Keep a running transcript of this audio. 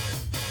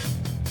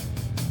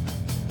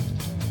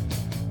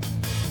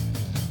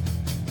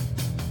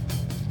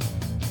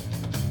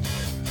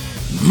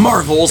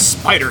Marvel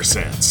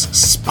Spider-Sense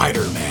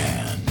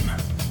Spider-Man.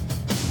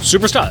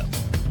 Super Style.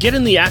 Get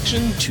in the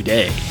action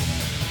today.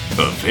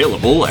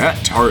 Available at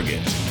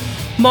Target.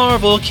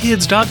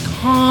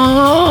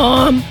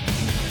 MarvelKids.com.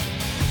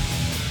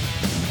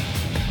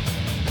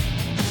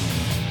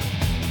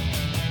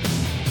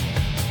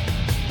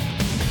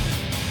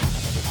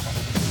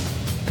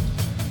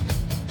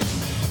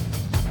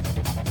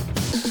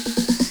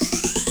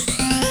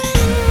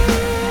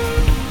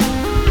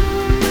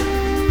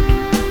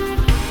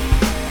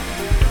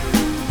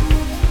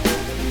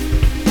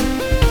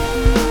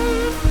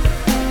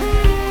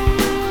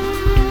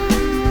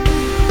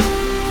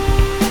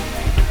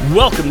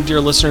 Welcome, dear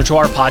listener, to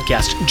our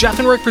podcast. Jeff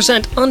and Rick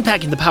present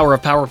Unpacking the Power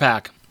of Power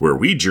Pack, where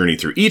we journey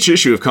through each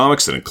issue of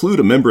comics that include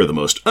a member of the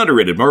most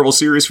underrated Marvel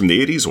series from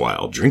the 80s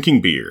while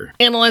drinking beer.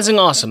 analyzing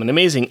awesome and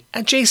amazing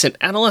adjacent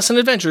adolescent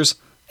adventures,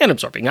 and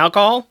absorbing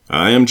alcohol.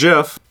 I am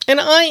Jeff.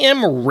 And I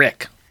am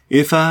Rick.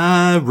 If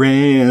I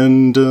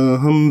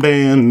random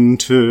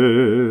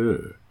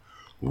banter,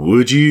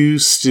 would you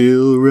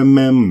still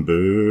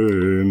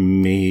remember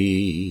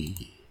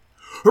me?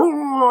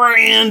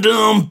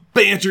 Random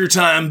banter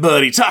time,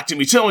 buddy. Talk to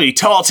me, tell me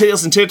tall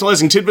tales and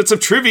tantalizing tidbits of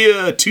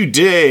trivia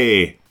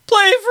today.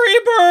 Play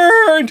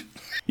Freebird!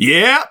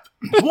 Yep.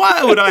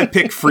 Why would I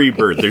pick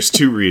Freebird? There's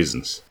two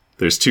reasons.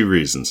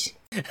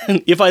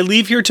 If I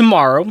leave here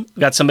tomorrow,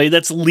 got somebody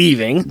that's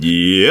leaving.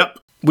 Yep.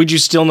 Would you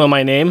still know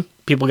my name?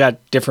 People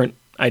got different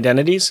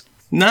identities?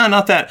 Nah,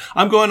 not that.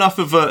 I'm going off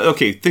of,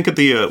 okay, think of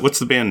the, what's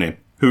the band name?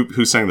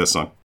 Who sang this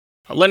song?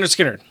 Leonard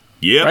Skinner.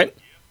 Yep. Right?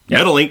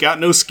 Metal ain't got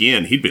no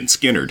skin. He'd been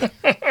skinnered.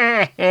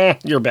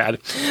 You're bad.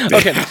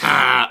 Okay.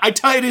 I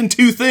tied in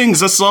two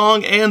things, a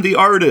song and the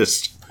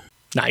artist.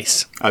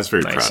 Nice. I was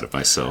very proud of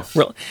myself.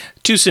 Real.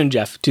 Too soon,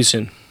 Jeff. Too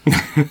soon.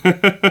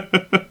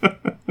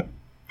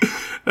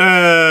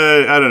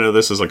 I don't know.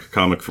 This is like a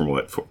comic from,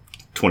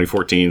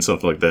 2014,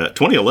 something like that.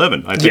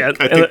 2011, I think.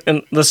 Yeah,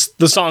 and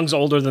the song's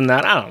older than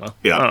that. I don't know.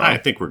 Yeah, I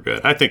think we're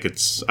good. I think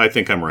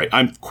I'm right.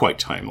 I'm quite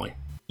timely.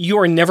 You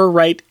are never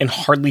right and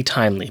hardly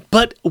timely,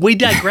 but we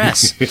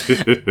digress.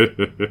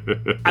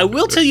 I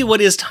will tell you what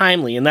is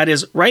timely, and that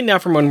is right now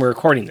from when we're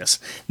recording this.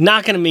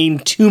 Not going to mean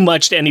too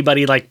much to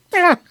anybody like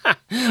a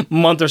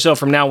month or so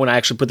from now when I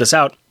actually put this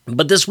out.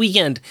 But this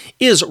weekend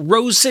is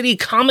Rose City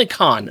Comic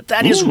Con.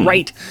 That is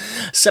right.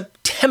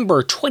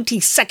 September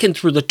 22nd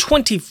through the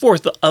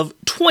 24th of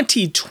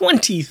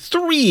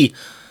 2023.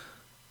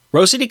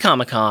 Rose City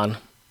Comic Con.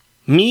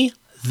 Me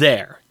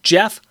there.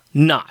 Jeff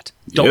not.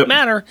 Don't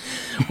matter.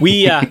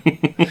 I'm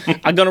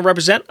going to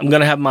represent. I'm going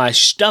to have my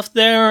stuff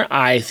there.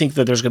 I think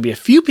that there's going to be a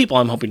few people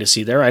I'm hoping to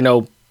see there. I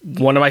know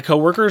one of my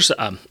coworkers,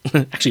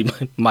 actually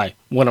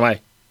one of my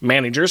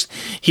managers,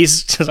 he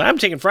says, I'm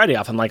taking Friday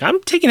off. I'm like,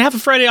 I'm taking half a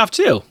Friday off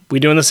too. We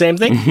doing the same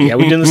thing? Yeah,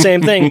 we're doing the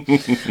same thing.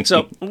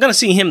 So I'm going to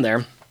see him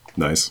there.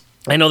 Nice.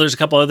 I know there's a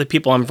couple other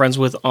people I'm friends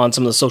with on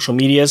some of the social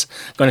medias.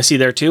 Going to see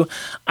there too.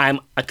 I'm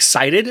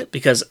excited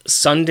because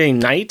Sunday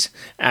night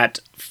at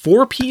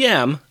 4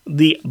 p.m.,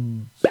 the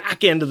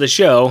back end of the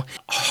show,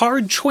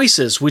 Hard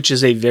Choices, which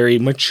is a very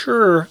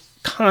mature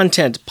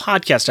content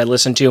podcast I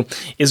listen to,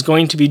 is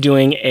going to be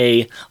doing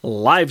a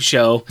live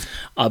show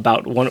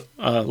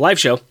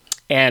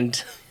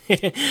and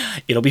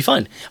it'll be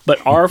fun. But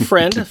our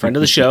friend of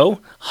the show,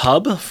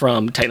 Hub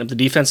from Tighten Up the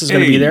Defense, is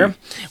going to be there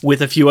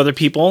with a few other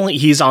people.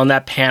 He's on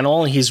that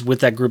panel. He's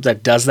with that group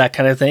that does that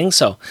kind of thing.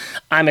 So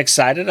I'm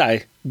excited.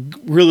 I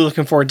really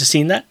looking forward to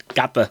seeing that.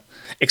 Got the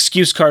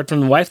excuse card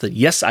from the wife that,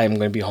 yes, I am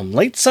going to be home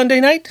late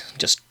Sunday night.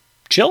 Just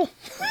chill.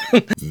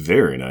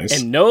 Very nice.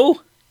 And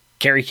no,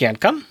 Carrie can't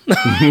come.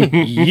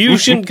 You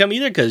shouldn't come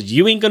either because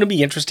you ain't going to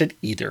be interested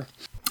either.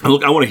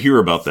 Look, I want to hear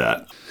about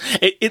that.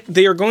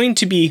 They are going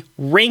to be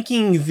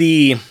ranking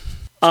the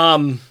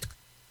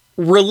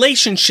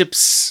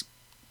relationships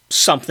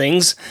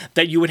somethings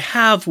that you would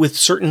have with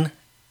certain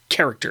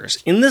characters.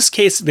 In this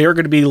case, they're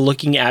going to be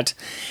looking at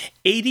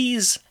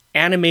 80s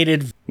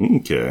animated.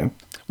 Okay.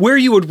 Where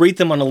you would rate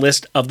them on a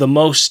list of the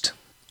most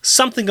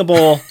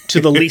somethingable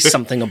to the least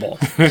somethingable.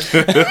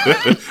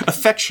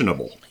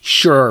 Affectionable.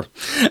 Sure.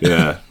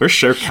 Yeah, we're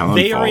sure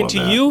counting. They are into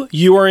you.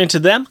 You are into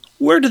them.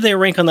 Where do they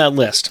rank on that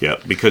list? Yeah,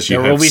 because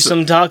there will be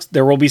some talks.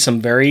 There will be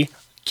some very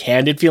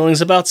candid feelings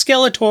about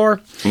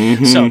Skeletor.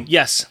 Mm-hmm. So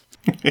yes,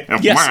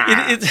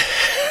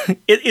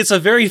 it's a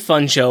very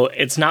fun show.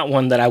 It's not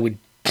one that I would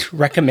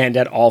recommend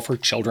at all for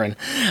children.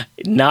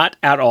 Not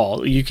at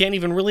all. You can't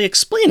even really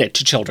explain it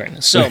to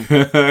children. So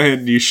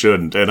you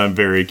shouldn't. And I'm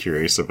very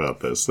curious about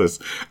this.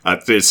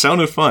 It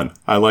sounded fun.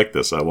 I like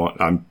this.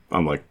 I'm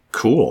like,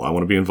 cool. I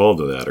want to be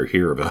involved in that or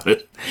hear about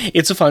it.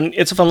 It's a fun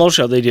little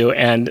show they do,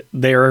 and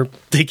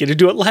they get to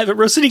do it live at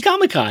Rose City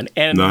Comic Con.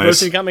 And nice. Rose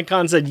City Comic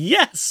Con said,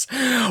 yes,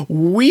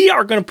 we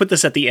are going to put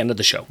this at the end of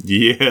the show.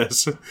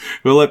 Yes.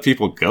 We'll let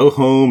people go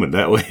home, and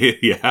that way,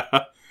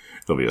 yeah.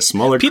 There'll be a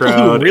smaller people crowd.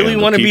 People who really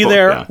want to be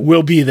there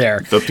will be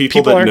there. The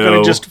people that aren't know,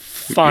 going to just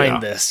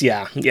find this.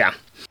 Yeah.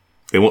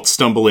 They won't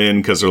stumble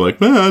in because they're like,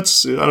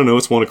 it's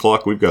 1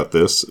 o'clock. We've got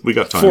this. We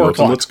got time. 4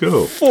 o'clock. Let's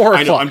go. 4 o'clock.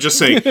 I know. I'm just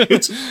saying.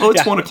 It's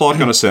 1 o'clock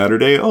on a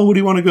Saturday. Oh, what do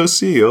you want to go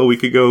see? Oh, we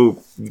could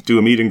go do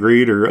a meet and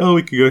greet, or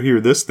we could go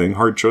hear this thing.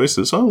 Hard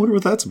choices. Oh, I wonder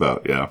what that's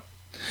about. Yeah.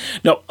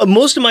 No,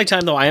 most of my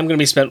time though, I am going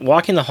to be spent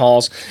walking the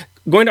halls,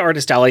 going to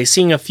Artist Alley,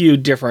 seeing a few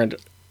different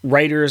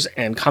writers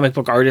and comic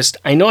book artists.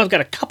 I know I've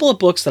got a couple of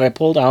books that I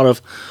pulled out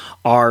of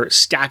our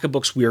stack of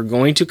books we are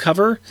going to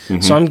cover.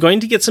 Mm-hmm. So I'm going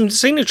to get some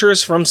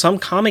signatures from some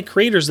comic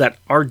creators that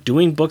are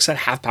doing books that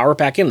have Power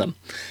Pack in them.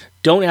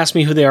 Don't ask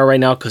me who they are right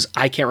now because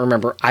I can't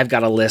remember. I've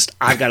got a list.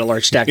 I've got a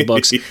large stack of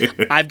books.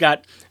 I've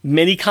got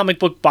many comic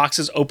book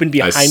boxes open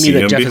behind me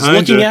that Jeff is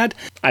looking at.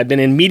 I've been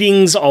in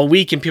meetings all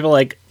week and people are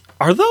like,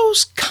 are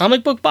those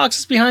comic book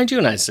boxes behind you?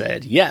 And I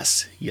said,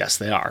 yes,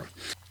 they are.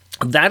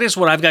 That is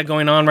what I've got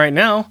going on right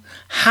now.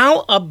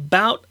 How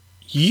about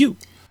you?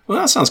 Well,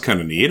 that sounds kind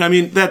of neat. I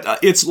mean, that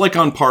it's like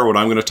on par what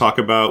I'm going to talk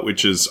about,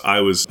 which is I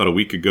was about a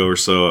week ago or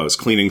so, I was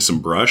cleaning some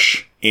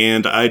brush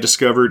and I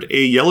discovered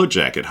a yellow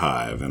jacket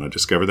hive. And I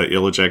discovered that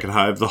yellow jacket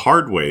hive the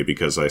hard way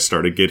because I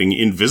started getting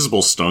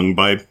invisible stung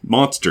by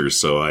monsters.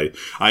 So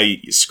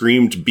I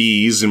screamed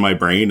bees in my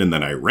brain and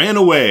then I ran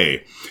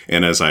away.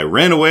 And as I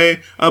ran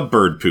away, a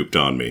bird pooped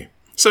on me.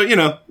 So,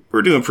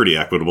 we're doing pretty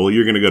equitable.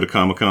 You're going to go to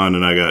Comic-Con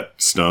and I got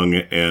stung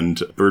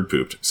and bird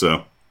pooped.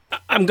 So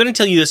I'm going to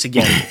tell you this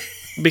again.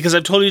 Because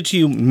I've told it to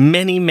you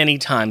many, many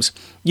times.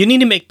 You need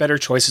to make better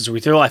choices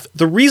with your life.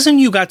 The reason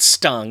you got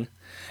stung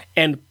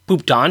and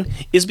pooped on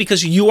is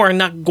because you are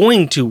not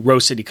going to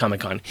Rose City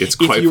Comic Con. It's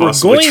quite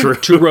possibly true. If you were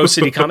going to Rose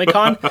City Comic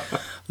Con,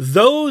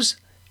 those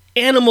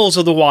animals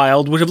of the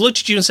wild would have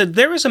looked at you and said,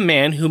 there is a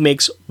man who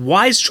makes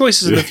wise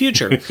choices in the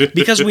future.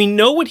 Because we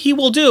know what he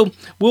will do.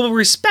 We will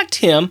respect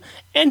him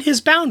and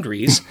his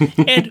boundaries,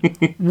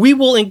 and we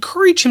will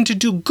encourage him to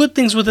do good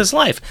things with his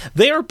life.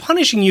 They are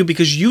punishing you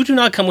because you do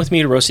not come with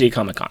me to Rose City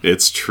Comic Con.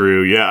 It's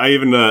true. Yeah, I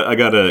even I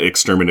got an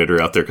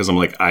exterminator out there because I'm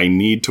like, I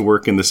need to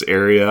work in this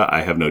area.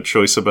 I have no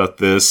choice about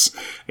this,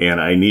 and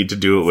I need to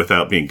do it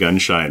without being gun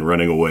shy and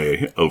running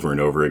away over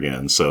and over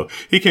again. So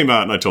he came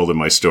out and I told him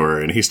my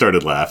story, and he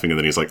started laughing, and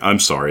then he's like, I'm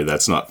sorry,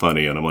 that's not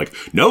funny. And I'm like,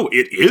 no,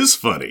 it is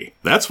funny.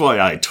 That's why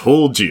I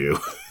told you.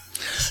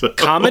 So.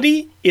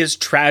 Comedy is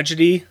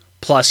tragedy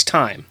plus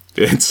time.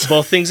 It's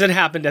both things that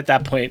happened at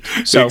that point.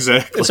 So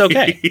exactly. It's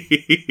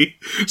okay.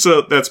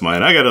 So that's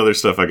mine. I got other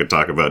stuff I could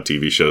talk about,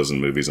 TV shows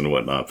and movies and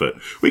whatnot, but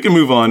we can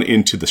move on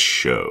into the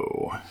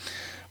show.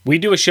 We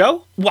do a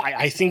show? Why,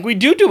 I think we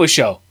do a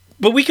show.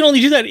 But we can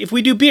only do that if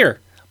we do beer.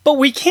 But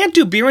we can't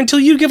do beer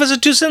until you give us a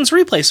 2-sentence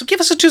replay. So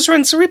give us a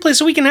 2-sentence replay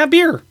so we can have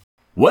beer.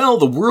 Well,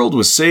 the world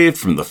was saved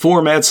from the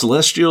 4 mad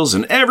celestials,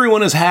 and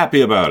everyone is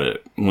happy about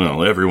it.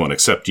 Well, everyone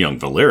except young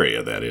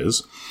Valeria, that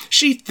is.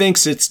 She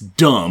thinks it's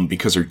dumb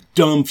because her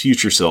dumb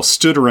future self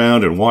stood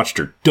around and watched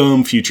her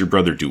dumb future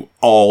brother do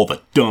all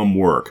the dumb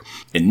work.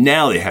 And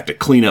now they have to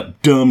clean up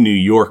dumb New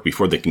York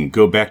before they can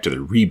go back to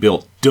the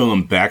rebuilt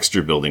dumb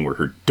Baxter building where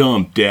her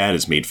dumb dad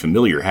has made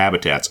familiar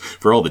habitats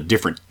for all the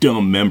different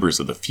dumb members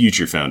of the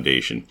Future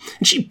Foundation.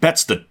 And she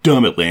bets the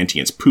dumb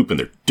Atlanteans poop in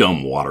their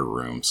dumb water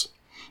rooms.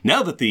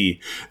 Now that the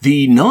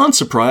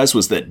non-surprise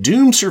was that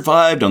Doom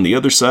survived on the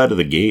other side of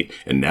the gate,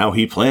 and now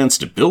he plans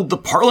to build the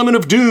Parliament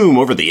of Doom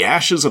over the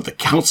ashes of the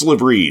Council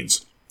of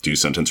Reeds.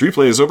 2-sentence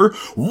replay is over.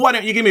 Why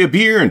don't you give me a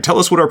beer and tell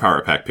us what our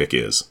Power Pack pick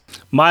is?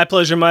 My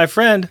pleasure, my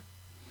friend.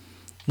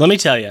 Let me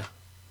tell you,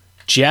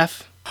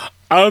 Jeff,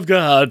 I've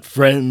got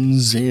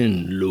friends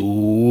in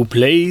low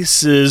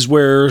places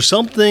where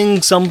something,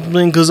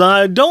 because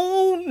I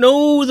don't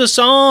know the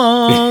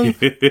song.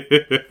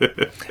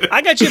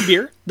 I got you a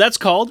beer that's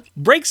called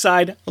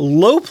Breakside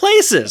Low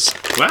Places.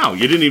 Wow,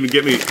 you didn't even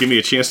give me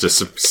a chance to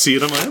see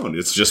it on my own.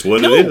 It's just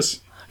what it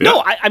is. Yeah.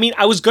 No, I mean,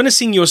 I was going to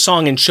sing you a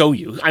song and show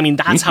you. I mean,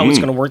 that's how it's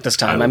going to work this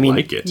time. I mean,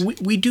 like it.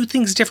 We do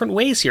things different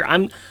ways here.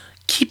 I'm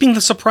keeping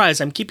the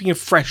surprise. I'm keeping it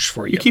fresh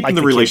for you. You're keeping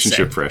the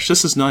relationship fresh.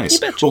 This is nice. You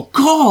betcha. Well,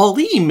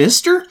 golly,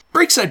 mister.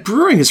 Breakside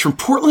Brewing is from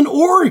Portland,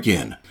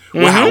 Oregon.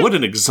 Wow, what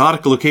an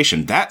exotic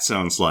location that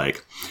sounds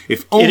like.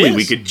 If only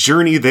we could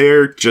journey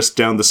there just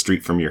down the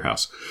street from your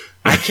house.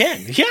 I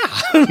can,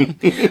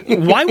 yeah.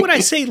 Why would I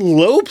say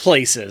low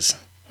places?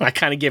 I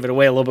kind of gave it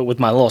away a little bit with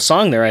my little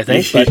song there, I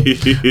think. But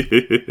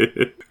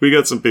we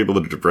got some people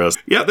that are depressed.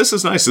 Yeah, this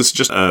is nice. This is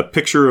just a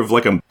picture of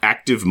like an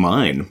active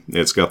mine.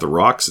 It's got the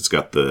rocks. It's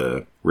got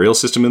the rail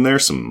system in there,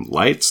 some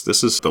lights.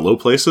 The low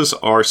places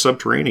are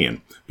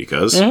subterranean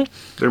because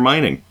they're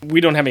mining.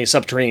 We don't have any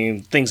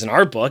subterranean things in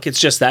our book. It's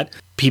just that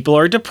people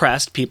are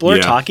depressed. People are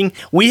talking.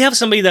 We have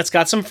somebody that's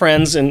got some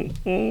friends, and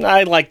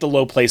I like the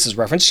low places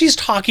reference. She's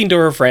talking to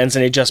her friends,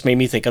 and it just made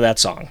me think of that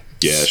song.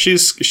 Yeah,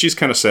 she's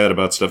kind of sad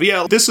about stuff.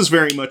 Yeah, this is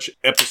very much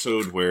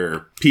episode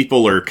where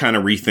people are kind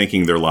of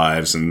rethinking their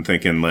lives and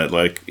thinking that,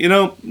 like,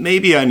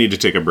 maybe I need to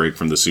take a break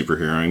from the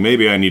superheroing.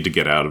 Maybe I need to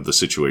get out of the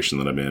situation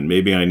that I'm in.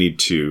 Maybe I need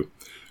to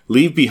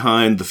leave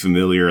behind the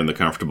familiar and the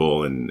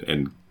comfortable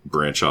and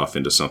branch off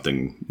into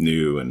something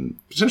new and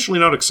potentially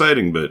not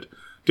exciting, but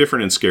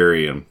different and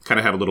scary, and kind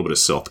of have a little bit of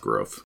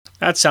self-growth.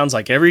 That sounds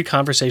like every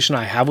conversation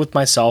I have with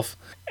myself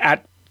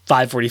at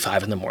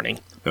 5:45 in the morning.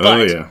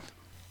 Oh, yeah.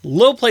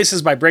 Low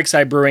Places by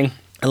Breakside Brewing.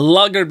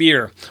 Lager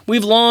beer.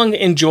 We've long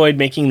enjoyed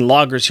making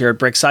lagers here at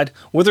Breakside,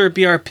 whether it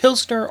be our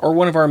Pilsner or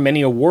one of our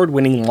many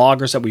award-winning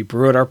lagers that we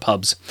brew at our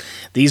pubs.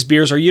 These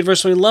beers are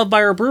universally loved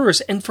by our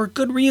brewers, and for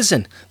good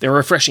reason. They're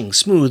refreshing,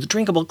 smooth,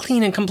 drinkable,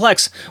 clean, and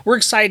complex. We're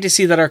excited to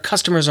see that our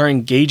customers are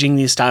engaging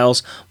these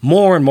styles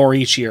more and more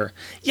each year.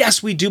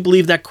 Yes, we do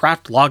believe that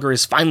craft lager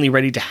is finally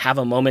ready to have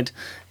a moment.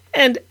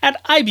 And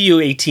at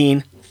IBU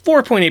 18,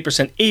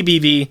 4.8%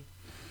 ABV,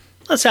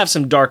 let's have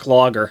some dark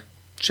lager,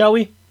 shall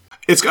we?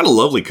 It's got a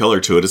lovely color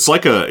to it. It's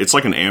like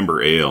an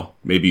amber ale,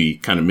 maybe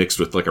kind of mixed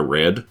with like a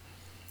red.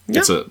 Yeah.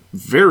 It's a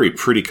very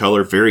pretty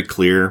color, very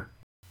clear.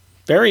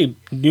 Very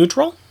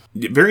neutral?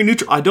 Very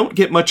neutral. I don't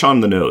get much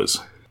on the nose.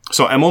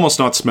 So I'm almost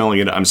not smelling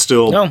it. I'm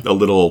still a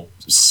little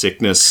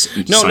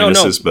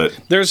sinuses, but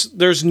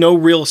there's no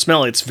real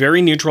smell. It's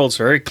very neutral, it's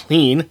very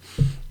clean.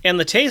 And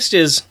the taste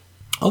is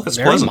that's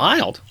very pleasant.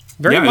 Mild.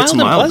 Very mild it's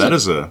and mild.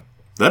 pleasant.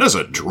 That is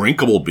a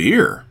drinkable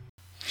beer.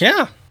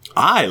 Yeah.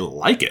 I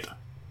like it.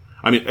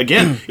 I mean,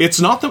 again, it's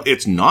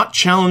not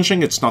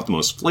challenging. It's not the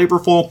most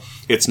flavorful.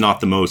 It's not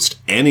the most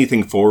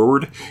anything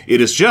forward.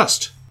 It's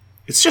just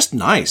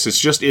nice.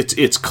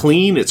 It's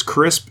clean. It's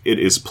crisp. It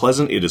is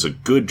pleasant. It is a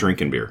good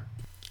drinking beer.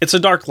 It's a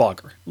dark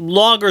lager.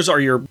 Lagers are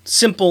your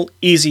simple,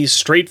 easy,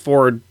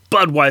 straightforward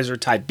Budweiser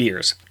type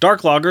beers.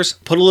 Dark lagers,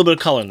 put a little bit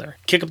of color in there.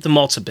 Kick up the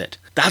malts a bit.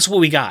 That's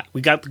what we got.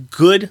 We got the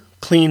good,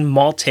 clean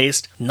malt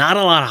taste. Not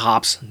a lot of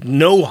hops.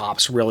 No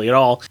hops really at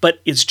all. But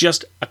it's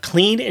just a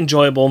clean,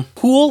 enjoyable,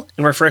 cool,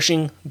 and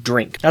refreshing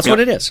drink. That's what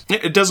it is.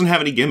 It doesn't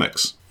have any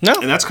gimmicks. No.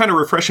 And that's kind of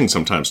refreshing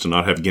sometimes to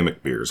not have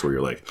gimmick beers where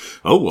you're like,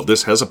 oh, well,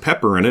 this has a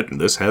pepper in it,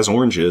 and this has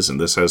oranges, and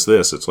this has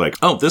this. It's like,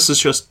 oh, this is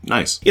just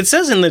nice. It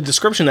says in the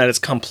description that it's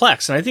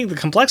complex, and I think the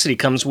complexity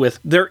comes with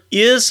there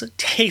is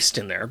taste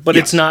in there, but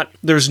it's not,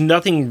 there's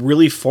nothing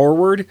really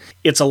forward.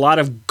 It's a lot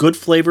of good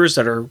flavors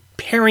that are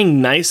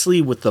pairing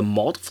nicely with the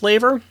malt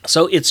flavor.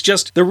 So it's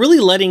just, they're really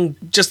letting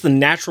just the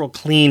natural,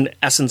 clean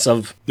essence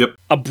of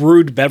a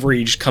brewed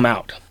beverage come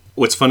out.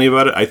 What's funny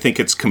about it, I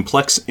think it's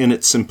complex in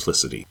its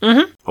simplicity.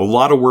 Mm-hmm. A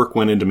lot of work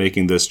went into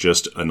making this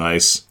just a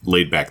nice,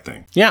 laid-back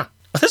thing. Yeah.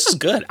 This is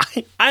good.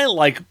 I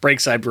like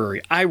Breakside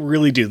Brewery. I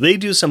really do. They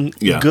do some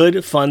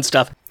good, fun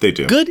stuff. They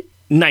do. Good,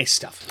 nice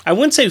stuff. I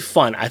wouldn't say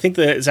fun. I think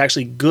that it's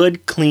actually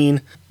good,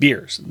 clean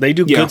beers. They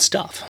do good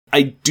stuff.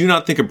 I do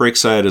not think of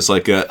Breakside as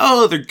like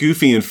they're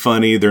goofy and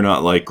funny. They're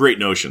not like Great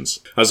Notions.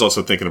 I was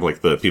also thinking of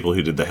like the people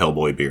who did the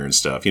Hellboy beer and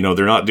stuff. You know,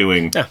 they're not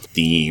doing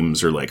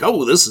themes or like,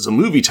 oh, this is a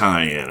movie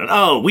tie-in. And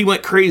oh, we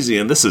went crazy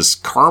and this is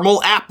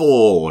caramel apple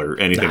or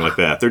anything like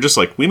that. They're just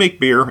like, we make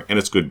beer and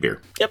it's good beer.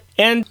 Yep.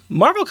 And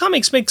Marvel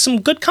Comics makes some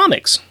good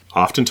comics.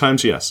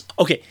 Oftentimes, yes.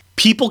 Okay,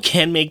 people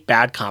can make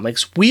bad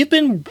comics. We've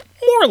been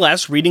more or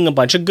less reading a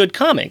bunch of good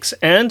comics.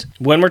 And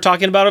when we're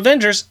talking about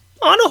Avengers,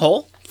 on a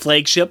whole,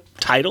 flagship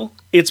title,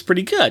 it's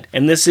pretty good.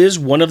 And this is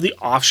one of the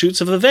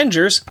offshoots of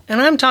Avengers.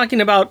 And I'm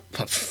talking about,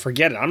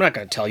 forget it, I'm not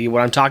going to tell you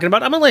what I'm talking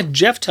about. I'm going to let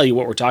Jeff tell you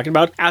what we're talking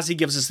about as he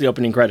gives us the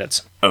opening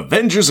credits.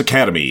 Avengers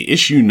Academy,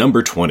 issue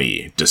number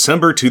 20,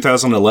 December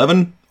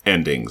 2011,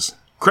 endings.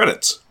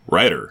 Credits,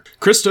 writer,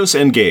 Christos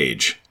N.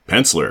 Gage,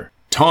 penciler,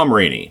 Tom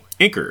Rainey,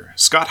 inker,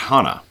 Scott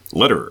Hanna,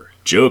 letterer,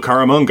 Joe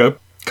Caramonga,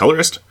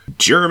 colorist,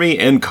 Jeremy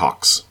N.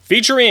 Cox.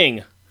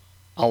 Featuring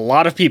a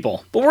lot of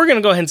people, but we're going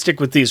to go ahead and stick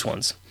with these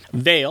ones.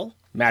 Vale,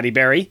 Maddie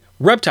Berry,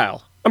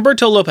 Reptile,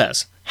 Umberto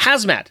Lopez,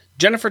 Hazmat,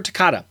 Jennifer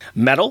Takata,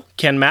 Metal,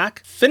 Ken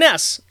Mack,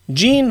 Finesse,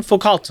 Gene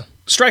Foucault,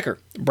 Striker,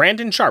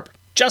 Brandon Sharp,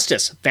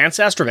 Justice, Vance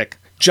Astrovic,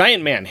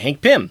 Giant Man, Hank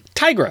Pym,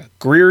 Tigra,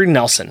 Greer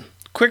Nelson,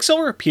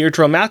 Quicksilver,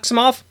 Pietro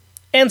Maximoff,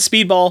 and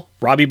Speedball,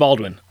 Robbie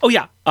Baldwin. Oh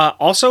yeah,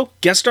 also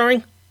guest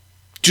starring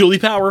Julie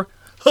Power.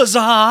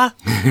 Huzzah!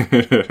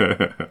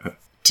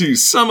 To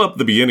sum up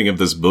the beginning of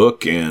this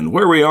book and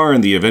where we are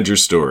in the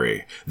Avengers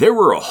story, there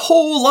were a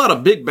whole lot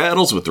of big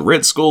battles with the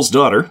Red Skull's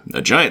daughter,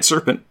 a giant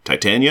serpent,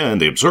 Titania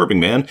and the Absorbing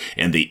Man,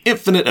 and the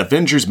Infinite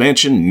Avengers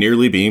mansion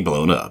nearly being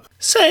blown up.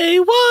 Say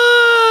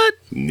what?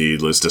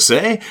 Needless to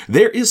say,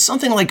 there is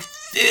something like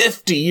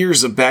 50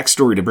 years of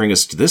backstory to bring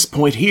us to this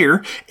point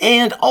here,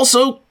 and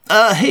also,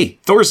 hey,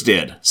 Thor's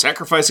dead.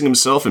 Sacrificing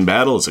himself in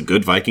battle as a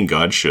good Viking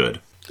god should.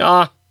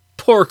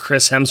 Poor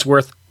Chris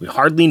Hemsworth. We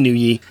hardly knew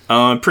ye.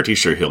 I'm pretty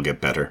sure he'll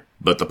get better.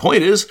 But the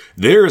point is,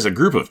 there is a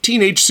group of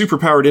teenage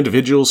superpowered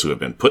individuals who have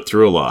been put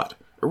through a lot.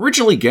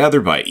 Originally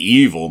gathered by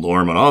evil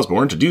Norman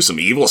Osborn to do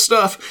some evil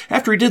stuff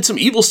after he did some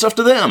evil stuff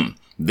to them.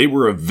 They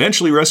were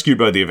eventually rescued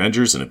by the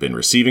Avengers and have been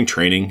receiving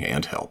training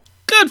and help.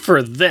 Good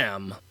for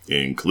them.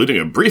 Including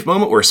a brief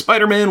moment where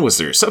Spider-Man was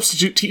their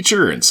substitute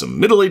teacher and some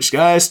middle-aged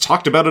guys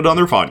talked about it on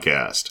their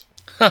podcast.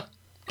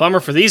 Bummer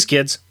for these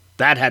kids.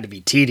 That had to be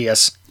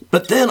tedious.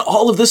 But then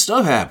all of this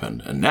stuff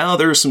happened, and now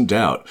there is some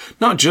doubt,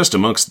 not just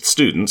amongst the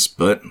students,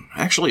 but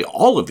actually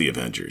all of the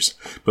Avengers.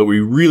 But we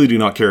really do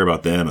not care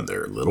about them and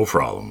their little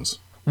problems.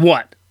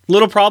 What?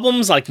 Little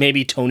problems like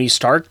maybe Tony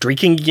Stark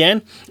drinking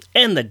again?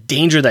 And the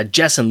danger that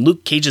Jess and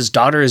Luke Cage's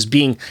daughter is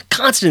being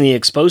constantly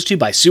exposed to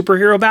by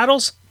superhero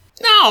battles?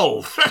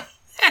 No!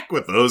 Heck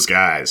with those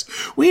guys.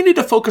 We need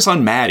to focus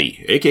on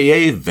Maddie,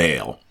 aka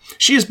Vale.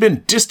 She has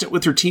been distant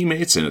with her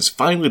teammates and has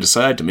finally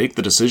decided to make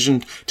the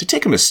decision to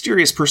take a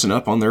mysterious person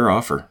up on their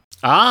offer.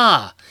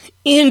 Ah,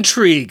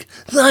 intrigue.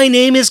 Thy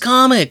name is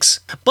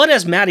comics. But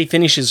as Maddie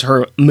finishes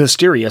her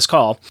mysterious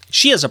call,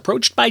 she is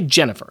approached by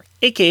Jennifer,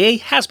 aka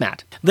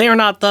Hazmat. They are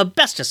not the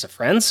bestest of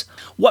friends.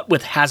 What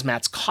with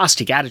Hazmat's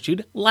caustic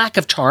attitude, lack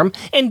of charm,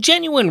 and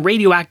genuine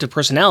radioactive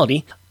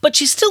personality, but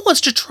she still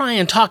wants to try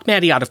and talk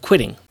Maddie out of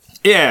quitting.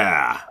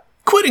 Yeah.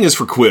 Quitting is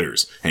for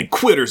quitters, and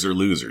quitters are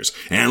losers,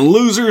 and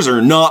losers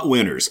are not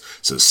winners.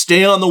 So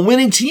stay on the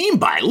winning team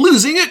by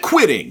losing at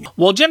quitting.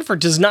 While Jennifer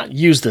does not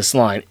use this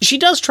line, she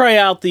does try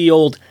out the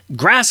old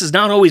grass is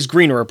not always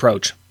greener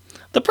approach.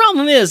 The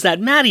problem is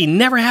that Maddie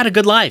never had a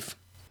good life.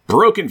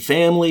 Broken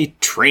family,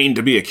 trained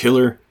to be a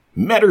killer,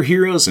 met her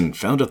heroes and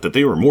found out that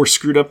they were more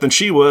screwed up than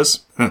she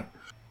was.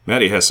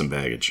 Maddie has some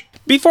baggage.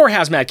 Before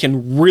Hazmat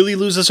can really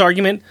lose this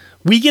argument,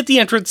 we get the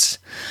entrance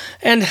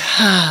and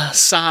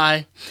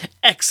sigh,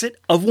 exit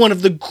of one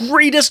of the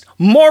greatest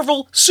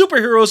Marvel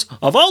superheroes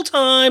of all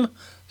time,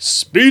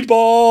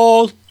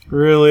 Speedball.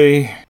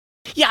 Really?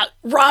 Yeah,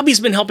 Robbie's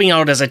been helping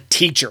out as a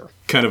teacher.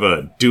 Kind of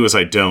a do as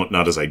I don't,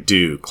 not as I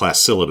do, class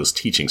syllabus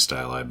teaching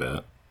style, I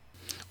bet.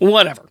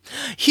 Whatever.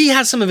 He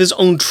has some of his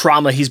own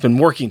trauma he's been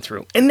working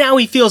through, and now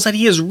he feels that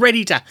he is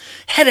ready to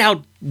head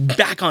out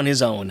back on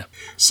his own.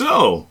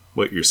 So,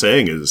 what you're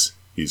saying is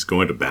he's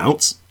going to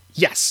bounce?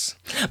 Yes,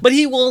 but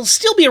he will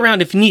still be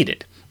around if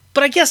needed.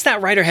 But I guess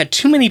that writer had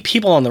too many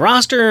people on the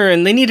roster,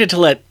 and they needed to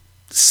let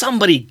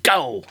somebody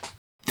go.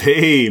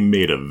 They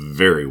made a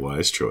very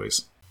wise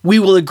choice. We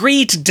will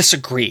agree to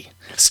disagree.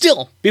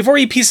 Still, before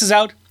he pieces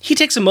out, he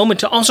takes a moment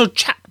to also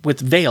chat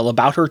with Vale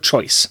about her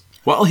choice.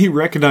 While he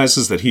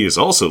recognizes that he is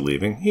also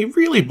leaving, he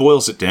really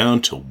boils it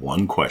down to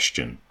one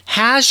question.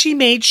 Has she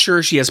made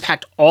sure she has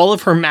packed all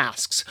of her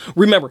masks?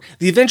 Remember,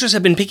 the Avengers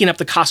have been picking up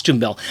the costume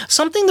bill,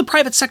 something the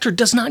private sector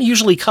does not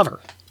usually cover.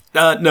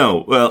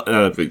 No. Well,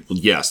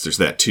 yes, there's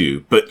that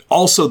too. But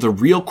also the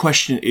real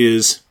question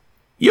is,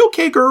 you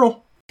okay,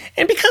 girl?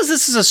 And because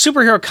this is a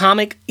superhero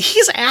comic,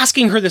 he's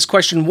asking her this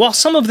question while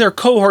some of their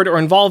cohort are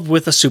involved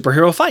with a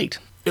superhero fight.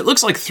 It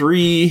looks like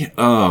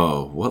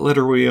what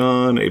letter are we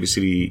on? A, B, C,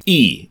 D,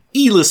 E.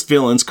 E-list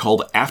villains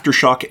called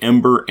Aftershock,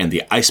 Ember, and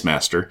the Ice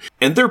Master,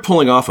 and they're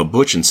pulling off a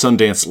Butch and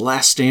Sundance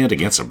last stand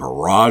against a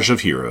barrage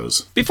of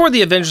heroes. Before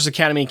the Avengers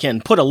Academy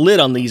can put a lid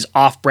on these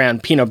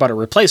off-brand peanut butter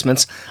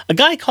replacements, a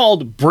guy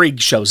called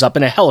Briggs shows up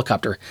in a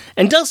helicopter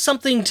and does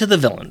something to the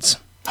villains.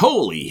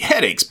 Holy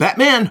headaches,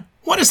 Batman!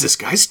 What is this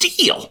guy's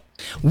deal?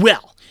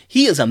 Well,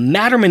 he is a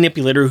matter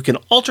manipulator who can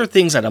alter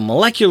things at a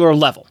molecular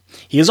level.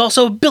 He is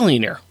also a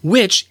billionaire,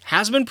 which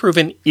has been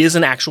proven is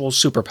an actual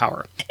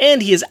superpower.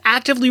 And he is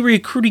actively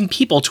recruiting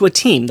people to a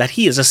team that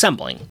he is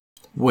assembling.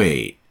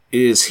 Wait,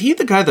 is he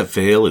the guy that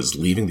Vale is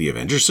leaving the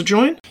Avengers to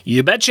join?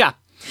 You betcha.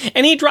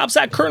 And he drops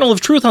that kernel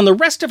of truth on the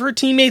rest of her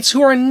teammates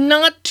who are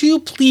not too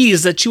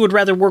pleased that she would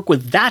rather work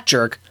with that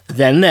jerk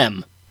than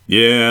them.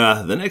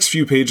 Yeah, the next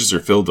few pages are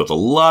filled with a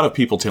lot of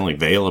people telling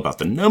Vale about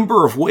the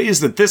number of ways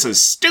that this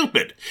is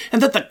stupid,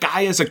 and that the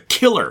guy is a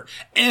killer,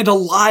 and a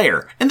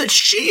liar, and that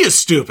she is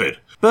stupid.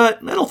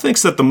 But Metal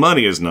thinks that the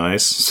money is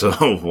nice,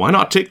 so why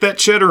not take that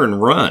cheddar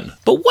and run?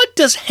 But what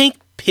does Hank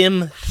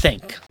Pym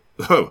think?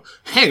 Oh,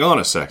 hang on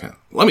a second.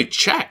 Let me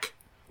check.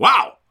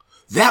 Wow,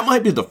 that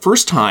might be the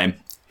first time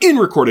in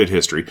recorded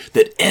history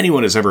that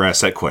anyone has ever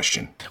asked that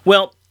question.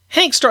 Well,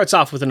 Hank starts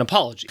off with an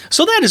apology,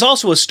 so that is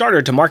also a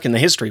starter to mark in the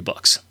history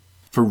books.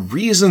 For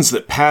reasons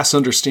that pass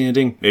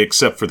understanding,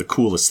 except for the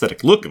cool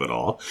aesthetic look of it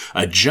all,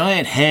 a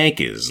giant Hank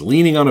is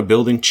leaning on a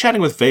building,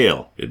 chatting with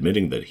Vale,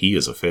 admitting that he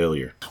is a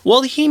failure.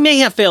 Well, he may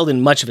have failed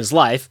in much of his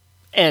life,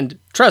 and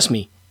trust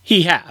me,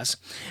 he has.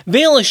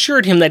 Vale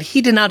assured him that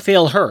he did not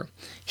fail her.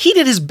 He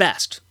did his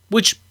best,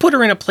 which put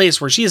her in a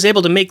place where she is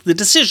able to make the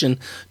decision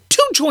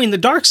to join the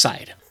dark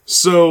side.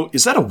 So,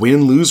 is that a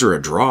win, lose, or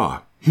a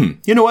draw?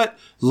 You know what?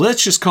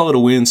 Let's just call it a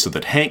win so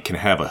that Hank can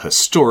have a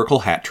historical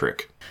hat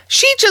trick.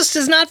 She just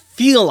does not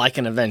feel like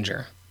an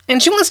Avenger.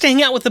 And she wants to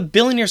hang out with a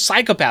billionaire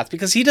psychopath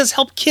because he does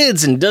help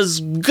kids and does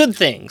good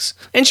things.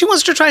 And she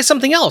wants to try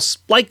something else,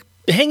 like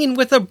hanging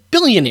with a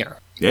billionaire.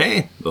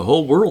 Hey, the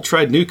whole world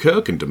tried New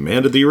Coke and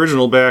demanded the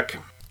original back.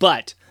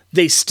 But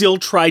they still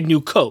tried New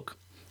Coke.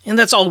 And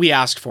that's all we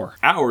asked for.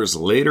 Hours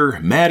later,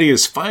 Maddie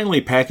is finally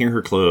packing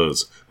her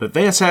clothes, but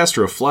Vance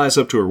Astro flies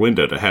up to her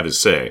window to have his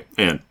say,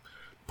 and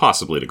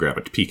possibly to grab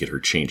a peek at her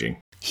changing.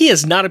 He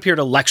has not appeared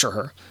to lecture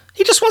her.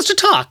 He just wants to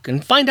talk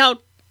and find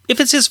out if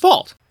it's his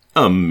fault.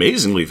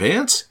 Amazingly,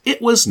 Vance, it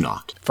was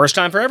not. First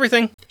time for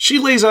everything. She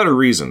lays out her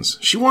reasons.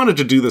 She wanted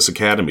to do this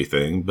academy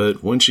thing,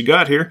 but when she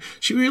got here,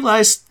 she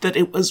realized that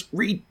it was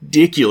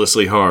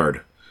ridiculously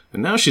hard.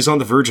 And now she's on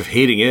the verge of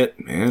hating it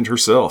and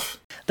herself.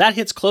 That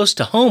hits close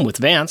to home with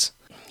Vance.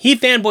 He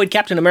fanboyed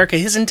Captain America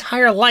his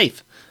entire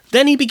life.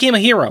 Then he became a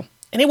hero.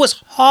 And it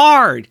was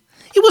hard.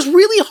 It was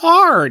really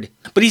hard.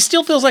 But he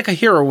still feels like a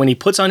hero when he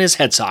puts on his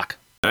head sock.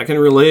 I can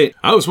relate.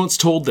 I was once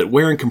told that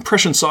wearing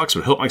compression socks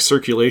would help my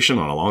circulation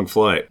on a long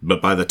flight.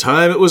 But by the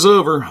time it was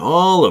over,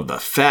 all of the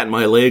fat in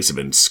my legs had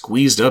been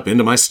squeezed up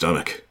into my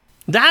stomach.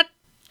 That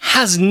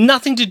has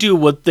nothing to do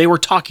with what they were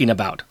talking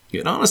about.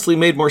 It honestly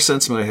made more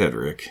sense in my head,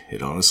 Rick.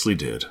 It honestly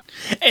did.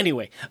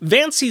 Anyway,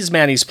 Vance sees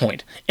Maddie's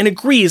point and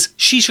agrees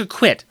she should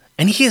quit,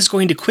 and he is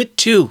going to quit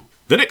too.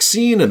 The next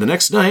scene and the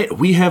next night,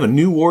 we have a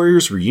new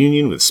Warriors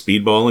reunion with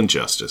Speedball and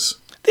Justice.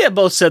 They have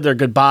both said their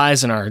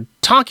goodbyes and are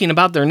talking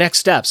about their next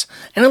steps,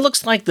 and it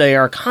looks like they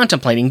are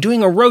contemplating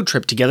doing a road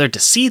trip together to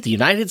see the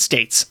United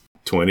States.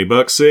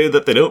 $20 say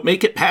that they don't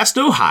make it past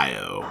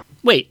Ohio.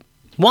 Wait,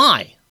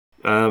 why?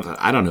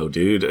 I don't know,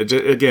 dude.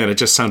 Again, it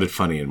just sounded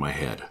funny in my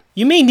head.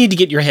 You may need to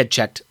get your head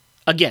checked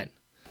again.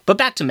 But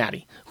back to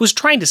Maddie, who's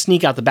trying to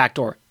sneak out the back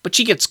door, but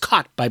she gets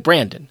caught by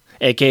Brandon,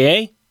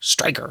 a.k.a.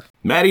 Stryker.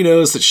 Maddie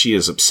knows that she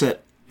has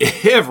upset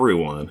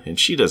everyone, and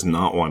she does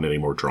not want any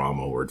more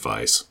drama or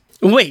advice.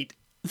 Wait,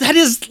 that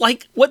is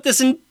like what this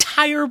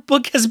entire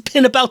book has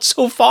been about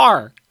so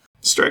far.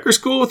 Stryker's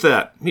cool with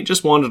that. He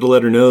just wanted to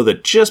let her know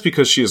that just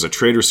because she is a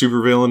traitor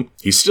supervillain,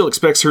 he still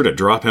expects her to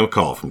drop him a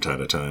call from time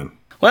to time.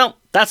 Well,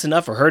 that's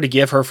enough for her to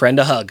give her friend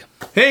a hug.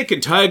 Hank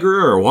and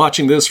Tigra are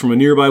watching this from a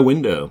nearby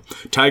window.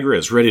 Tigra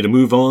is ready to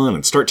move on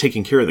and start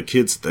taking care of the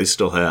kids that they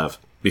still have,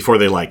 before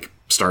they,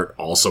 start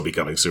also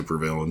becoming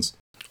supervillains.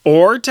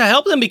 Or to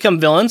help them become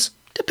villains,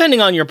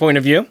 depending on your point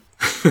of view.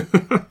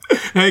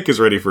 Hank is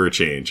ready for a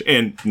change,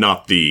 and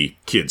not the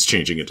kids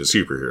changing into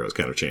superheroes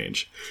kind of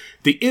change.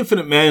 The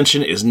Infinite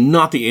Mansion is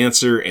not the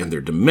answer, and their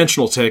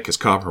dimensional tech is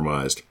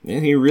compromised,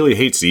 and he really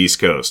hates the East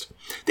Coast.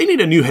 They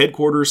need a new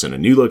headquarters and a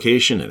new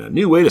location and a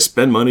new way to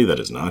spend money that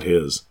is not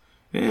his.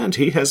 And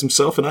he has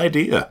himself an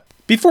idea.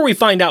 Before we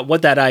find out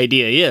what that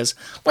idea is,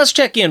 let's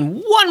check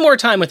in one more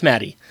time with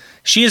Maddie.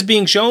 She is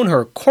being shown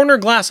her corner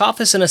glass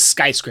office in a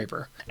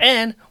skyscraper.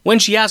 And when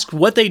she asks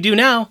what they do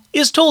now,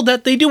 is told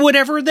that they do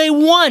whatever they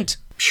want.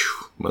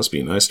 Phew, must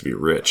be nice to be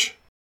rich.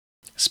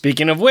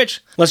 Speaking of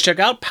which, let's check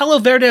out Palo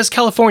Verdes,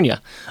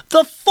 California,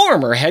 the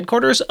former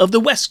headquarters of the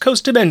West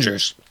Coast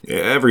Avengers.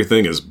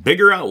 Everything is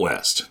bigger out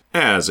west.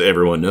 As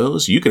everyone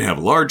knows, you can have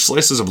large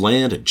slices of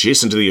land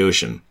adjacent to the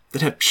ocean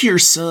that have pure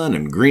sun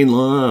and green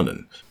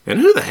lawn, and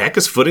who the heck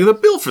is footing the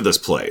bill for this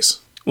place?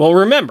 Well,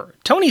 remember,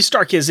 Tony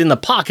Stark is in the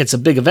pockets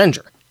of Big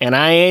Avenger, and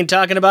I ain't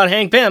talking about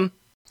Hank Pym.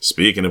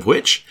 Speaking of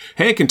which,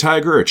 Hank and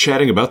Tigra are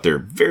chatting about their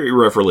very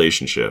rough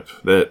relationship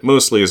that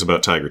mostly is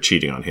about Tigra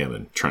cheating on him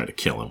and trying to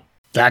kill him.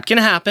 That can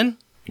happen.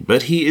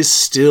 But he is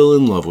still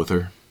in love with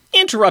her.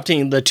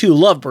 Interrupting the two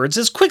lovebirds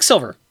is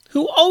Quicksilver,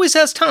 who always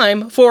has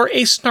time for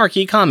a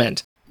snarky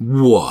comment.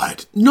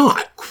 What?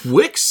 Not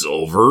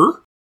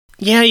Quicksilver?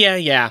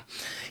 Yeah.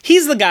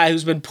 He's the guy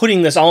who's been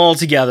putting this all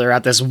together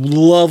at this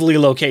lovely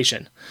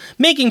location,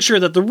 making sure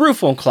that the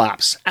roof won't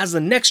collapse as the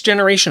next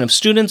generation of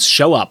students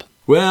show up.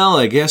 Well,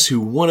 I guess who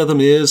one of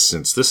them is,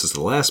 since this is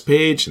the last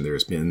page and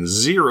there's been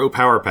 0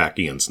 Power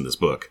Packians in this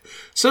book.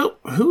 So,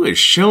 who has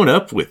shown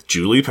up with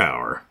Julie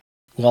Power?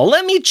 Well,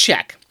 let me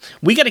check.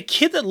 We got a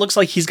kid that looks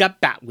like he's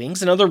got bat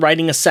wings, another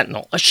riding a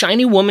sentinel, a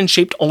shiny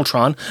woman-shaped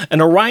Ultron,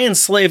 an Orion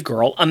slave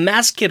girl, a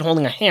masked kid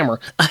holding a hammer,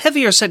 a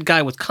heavier-set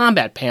guy with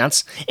combat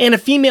pants, and a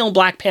female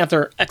Black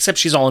Panther, except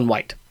she's all in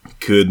white.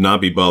 Could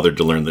not be bothered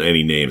to learn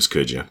any names,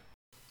 could you?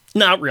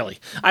 Not really.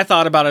 I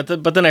thought about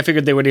it, but then I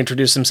figured they would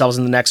introduce themselves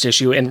in the next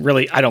issue, and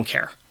really, I don't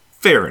care.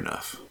 Fair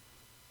enough.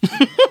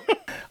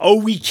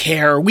 Oh, we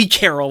care. We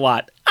care a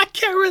lot. I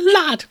care a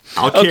lot.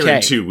 I'll care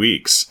in 2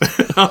 weeks.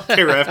 I'll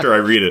care after I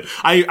read it.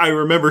 I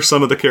remember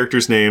some of the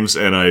characters' names,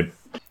 and I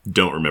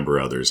don't remember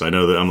others. I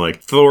know that I'm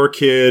like, Thor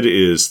Kid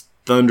is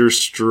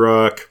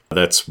Thunderstruck.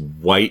 That's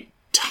White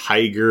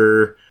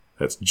Tiger.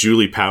 That's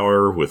Julie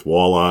Power with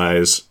wall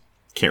eyes.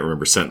 Can't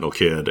remember Sentinel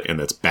Kid, and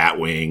that's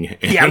Batwing.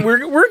 Yeah, we're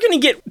going to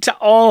get to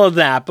all of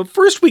that, but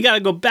first we got to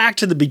go back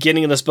to the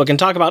beginning of this book and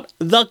talk about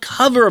the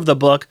cover of the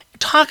book,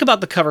 talk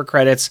about the cover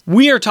credits.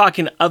 We are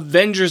talking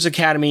Avengers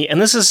Academy,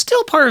 and this is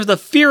still part of the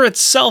Fear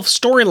Itself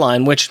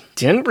storyline, which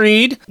didn't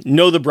read,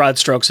 know the broad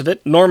strokes of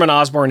it. Norman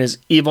Osborn is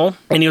evil,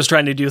 and he was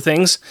trying to do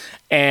things,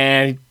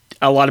 and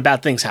a lot of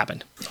bad things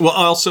happened. Well,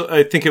 also,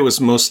 I think it was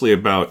mostly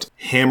about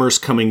hammers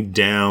coming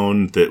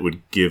down that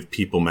would give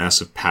people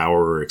massive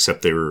power,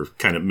 except they were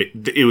kind of...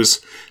 It was...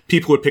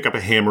 People would pick up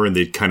a hammer and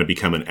they'd kind of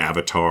become an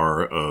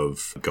avatar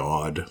of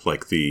God,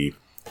 like the...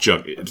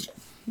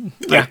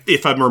 Yeah.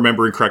 If I'm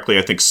remembering correctly,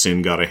 I think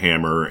Sin got a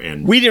hammer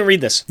and... We didn't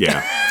read this.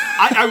 Yeah.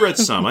 I read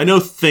some. I know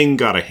Thing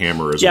got a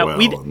hammer as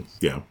well.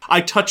 Yeah.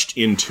 I touched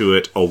into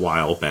it a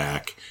while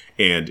back,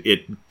 and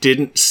it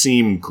didn't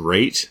seem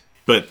great.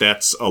 But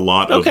that's a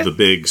lot of the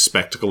big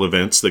spectacle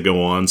events that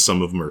go on.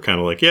 Some of them are kind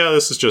of like, yeah,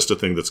 this is just a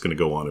thing that's going to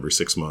go on every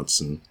 6 months.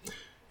 And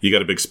you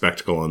got a big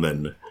spectacle, and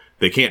then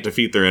they can't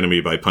defeat their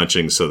enemy by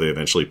punching, so they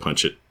eventually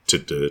punch it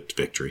to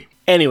victory.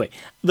 Anyway,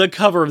 the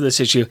cover of this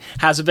issue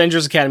has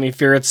Avengers Academy,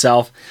 Fear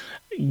Itself,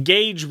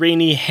 Gage,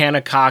 Rainey,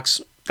 Hannah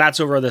Cox.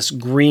 That's over this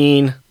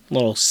green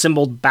little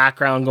symboled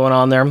background going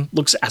on there.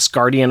 Looks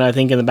Asgardian, I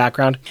think, in the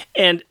background.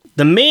 And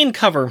the main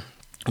cover,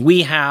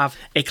 we have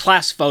a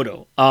class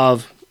photo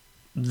of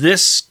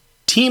this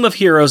team of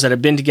heroes that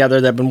have been together,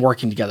 that have been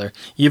working together.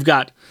 You've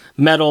got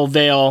Metal,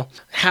 Veil,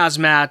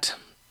 Hazmat,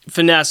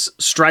 Finesse,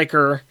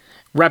 Striker,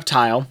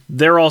 Reptile.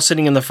 They're all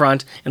sitting in the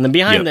front. And then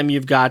behind them,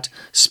 you've got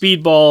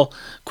Speedball,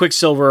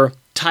 Quicksilver,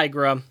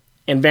 Tigra,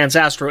 and Vance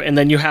Astro. And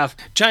then you have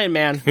Giant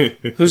Man,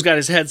 who's got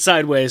his head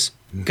sideways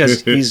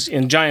because he's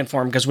in giant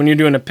form. Because when you're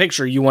doing a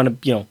picture, you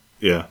want to,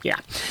 Yeah.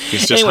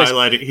 He's just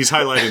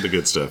highlighting the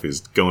good stuff.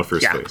 He's going for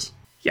his face.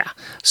 Yeah.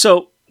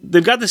 So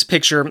they've got this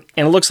picture,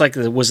 and it looks like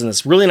it was in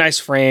this really nice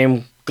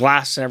frame,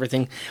 glass and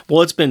everything.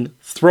 Well, it's been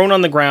thrown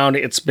on the ground.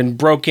 It's been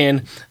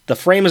broken. The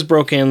frame is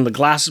broken. The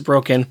glass is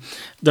broken.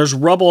 There's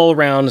rubble all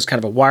around. There's kind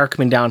of a wire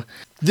coming down.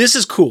 This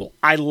is cool.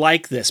 I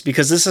like this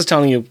because this is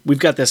telling you we've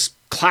got this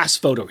class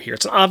photo here.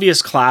 It's an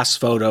obvious class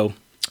photo,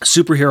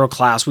 superhero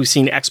class. We've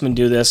seen X-Men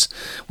do this.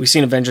 We've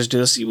seen Avengers do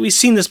this. We've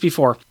seen this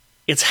before.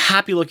 It's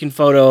happy-looking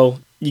photo.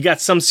 You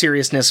got some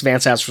seriousness.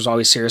 Vance Astro's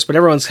always serious, but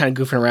everyone's kind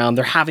of goofing around.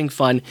 They're having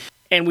fun.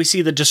 And we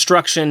see the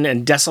destruction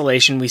and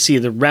desolation. We see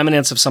the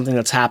remnants of something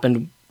that's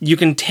happened. You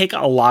can take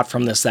a lot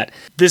from this, that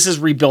this is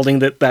rebuilding,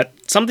 that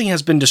something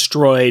has been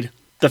destroyed.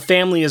 The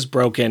family is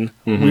broken.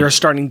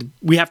 Mm-hmm.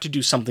 We have to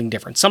do something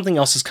different. Something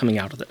else is coming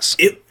out of this.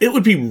 It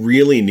would be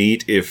really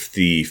neat if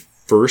the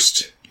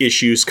first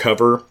issue's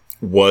cover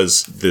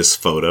was this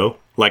photo,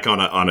 like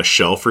on a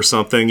shelf or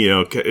something,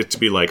 to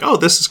be like, oh,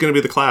 this is going to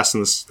be the class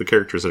and the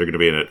characters that are going to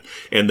be in it.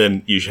 And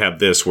then you have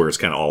this where it's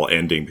kind of all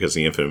ending because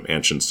the Infinite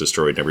Mansion's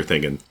destroyed and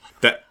everything. And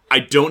that, I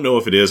don't know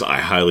if it is. I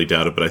highly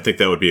doubt it, but I think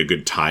that would be a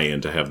good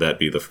tie-in to have that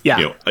be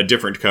a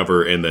different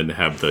cover and then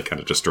have the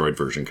kind of destroyed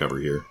version cover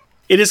here.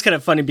 It is kind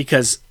of funny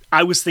because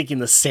I was thinking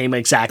the same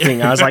exact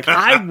thing. I was like,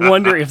 I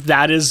wonder if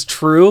that is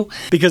true,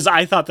 because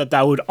I thought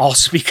that would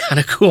also be kind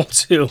of cool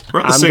too.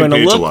 We're on the same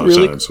page a lot of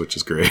times, which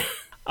is great.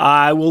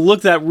 I will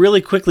look that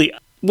really quickly.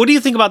 What do you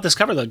think about this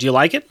cover, though? Do you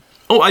like it?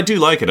 Oh, I do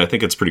like it. I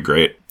think it's pretty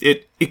great.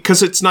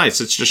 Because it's nice.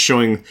 It's just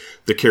showing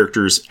the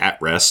characters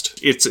at rest.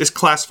 It's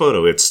class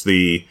photo. It's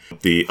the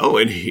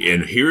and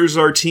here's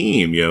our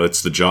team.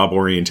 It's the job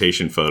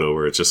orientation photo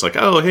where it's just like,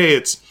 oh, hey,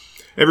 it's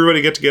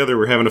everybody get together.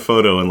 We're having a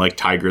photo, and like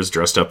Tigra's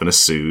dressed up in a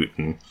suit,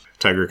 and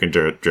Tigra can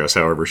dress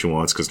however she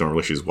wants because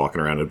normally she's walking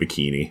around in a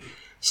bikini.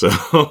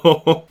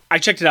 So I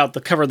checked it out.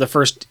 The cover of the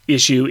first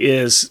issue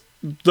is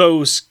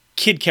those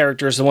kid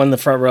characters, the one in the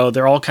front row.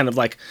 They're all kind of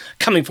like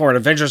coming forward.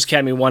 Avengers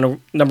Academy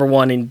number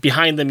 1, and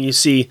behind them you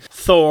see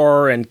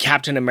Thor and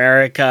Captain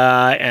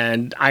America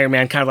and Iron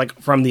Man, kind of like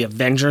from the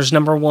Avengers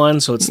number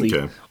 1. So it's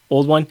the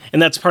old one,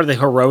 and that's part of the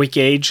heroic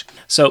age.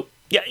 So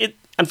yeah,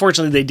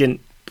 unfortunately they didn't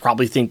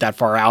probably think that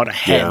far out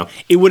ahead. Yeah.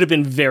 It would have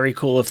been very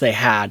cool if they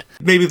had.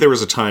 Maybe there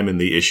was a time in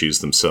the issues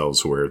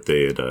themselves where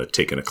they had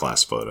taken a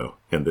class photo,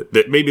 and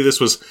that maybe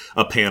this was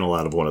a panel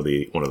out of one of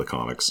the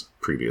comics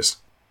previous.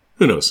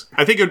 Who knows?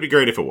 I think it would be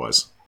great if it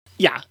was.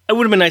 Yeah, it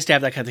would have been nice to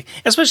have that kind of thing,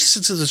 especially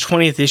since it's the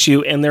 20th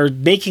issue and they're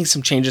making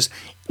some changes.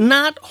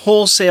 Not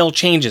wholesale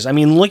changes. I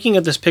mean, looking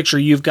at this picture,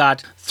 you've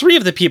got 3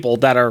 of the people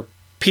that are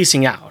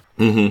piecing out.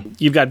 Mm-hmm.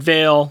 You've got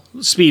Veil,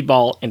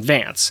 Speedball, and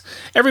Vance.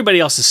 Everybody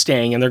else is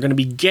staying, and they're going to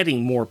be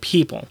getting more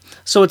people.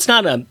 So it's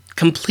not a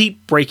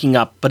complete breaking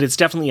up, but it's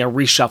definitely a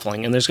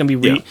reshuffling, and there's going to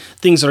be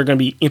things that are going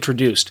to be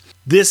introduced.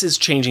 This is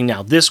changing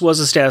now. This was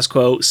a status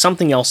quo.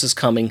 Something else is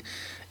coming.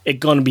 It's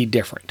going to be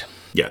different.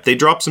 Yeah, they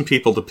dropped some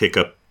people to pick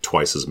up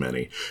twice as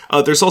many.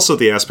 There's also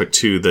the aspect,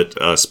 too, that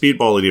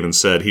Speedball had even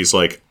said, he's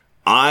like,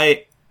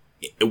 I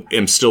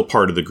am still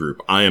part of the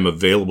group. I am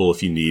available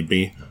if you need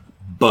me,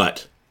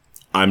 but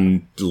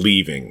I'm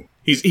leaving.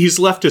 He's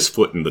left his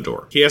foot in the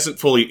door. He hasn't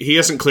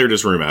cleared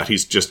his room out.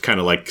 He's just kind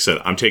of like said,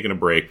 I'm taking a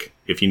break.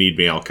 If you need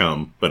me, I'll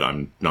come, but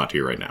I'm not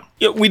here right now.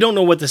 Yeah, we don't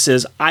know what this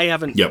is. I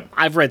haven't. Yep.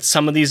 I've read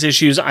some of these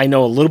issues. I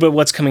know a little bit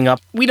what's coming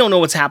up. We don't know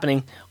what's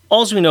happening.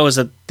 All we know is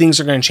that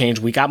things are going to change.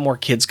 We got more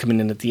kids coming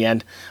in at the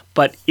end,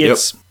 but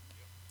it's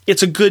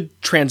a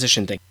good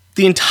transition thing.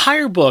 The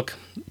entire book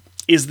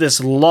is this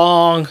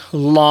long,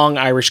 long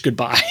Irish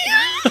goodbye.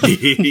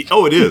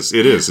 Oh, it is.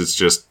 It is. It's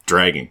just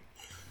dragging.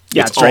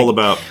 Yeah, it's all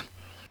about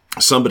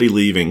somebody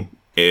leaving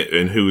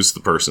and who's the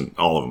person.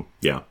 All of them.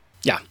 Yeah.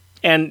 Yeah.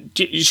 And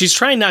she's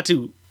trying not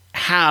to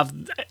have,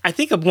 I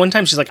think at one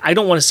time she's like, I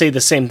don't want to say the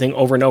same thing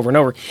over and over and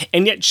over.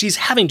 And yet she's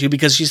having to,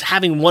 because she's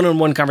having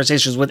one-on-one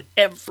conversations with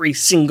every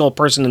single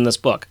person in this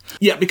book.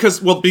 Yeah,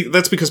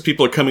 that's because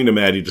people are coming to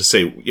Maddie to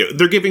say,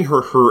 they're giving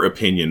her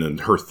opinion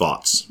and her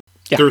thoughts.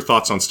 Yeah. Their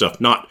thoughts on stuff.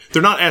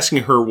 They're not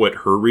asking her what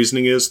her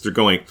reasoning is. They're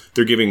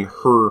giving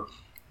her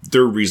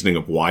their reasoning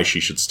of why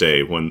she should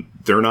stay when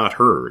they're not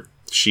her.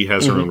 She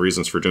has her own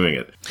reasons for doing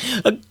it.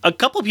 A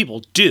couple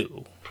people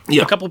do.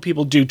 Yeah. A couple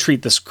people do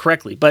treat this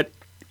correctly, but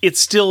it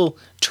still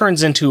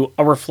turns into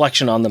a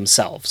reflection on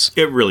themselves.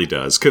 It really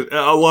does. Because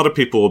a lot of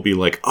people will be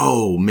like,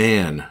 oh,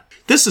 man,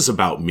 this is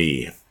about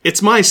me.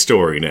 It's my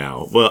story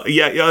now. Well,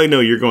 yeah, I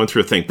know you're going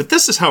through a thing, but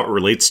this is how it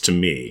relates to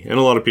me. And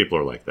a lot of people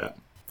are like that.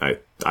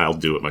 I'll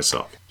do it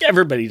myself.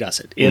 Everybody does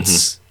it.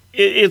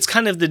 It's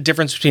kind of the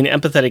difference between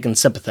empathetic and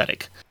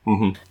sympathetic.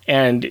 Mm-hmm.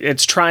 And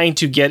it's trying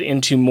to get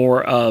into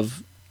more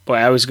of, boy,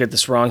 I always get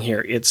this wrong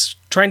here. It's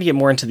trying to get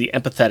more into the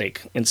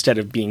empathetic instead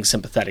of being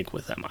sympathetic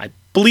with them. I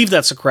believe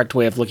that's the correct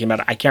way of looking at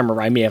it. I can't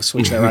remember. I may have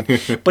switched that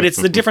around. But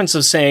it's the difference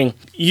of saying,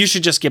 you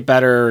should just get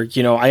better.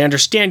 I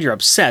understand you're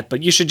upset,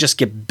 but you should just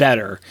get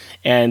better.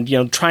 And,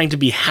 trying to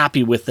be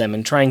happy with them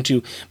and trying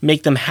to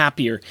make them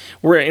happier.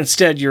 Where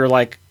instead you're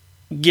like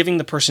giving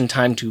the person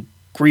time to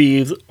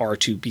grieve or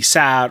to be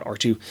sad or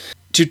to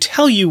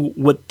tell you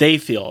what they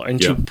feel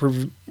and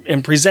to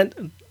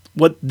present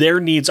what their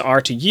needs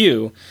are to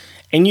you,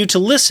 and you to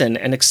listen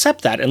and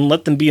accept that and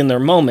let them be in their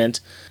moment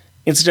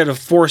instead of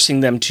forcing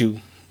them to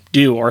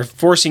do, or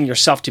forcing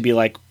yourself to be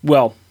like,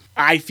 well,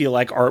 I feel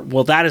like, or,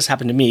 well, that has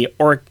happened to me,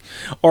 or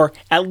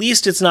at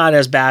least it's not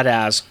as bad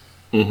as,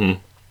 and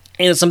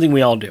it's something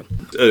we all do.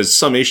 A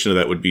summation of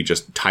that would be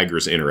just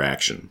Tigra's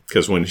interaction.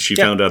 Because when she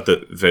found out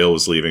that Vale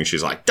was leaving,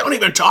 she's like, don't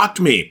even talk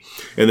to me.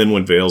 And then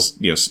when Vale's,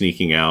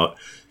 sneaking out,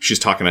 she's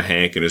talking to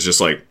Hank and is just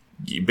like,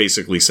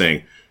 basically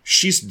saying,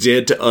 she's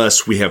dead to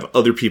us. We have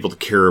other people to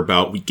care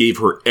about. We gave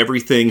her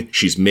everything.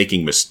 She's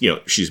making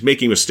she's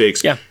making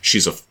mistakes. Yeah.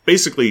 She's a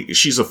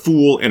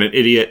fool and an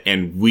idiot,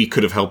 and we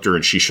could have helped her,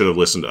 and she should have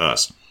listened to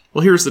us.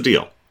 Well, here's the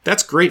deal.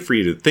 That's great for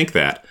you to think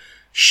that.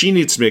 She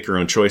needs to make her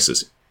own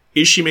choices.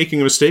 Is she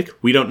making a mistake?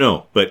 We don't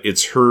know, but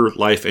it's her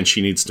life, and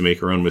she needs to make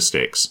her own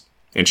mistakes,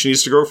 and she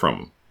needs to grow from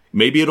them.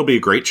 Maybe it'll be a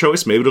great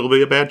choice. Maybe it'll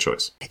be a bad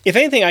choice. If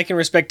anything, I can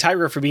respect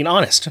Tigra for being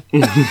honest.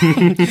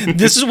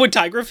 This is what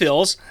Tigra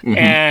feels,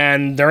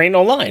 and there ain't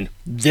no line.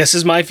 This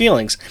is my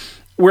feelings.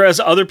 Whereas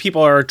other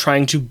people are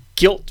trying to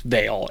guilt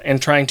Vale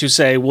and trying to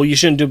say, well, you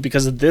shouldn't do it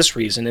because of this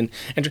reason.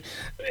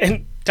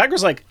 And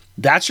Tigra's like,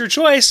 that's your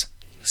choice.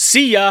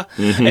 See ya.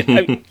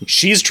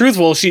 She's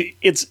truthful.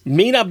 It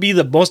may not be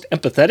the most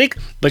empathetic,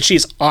 but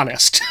she's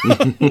honest.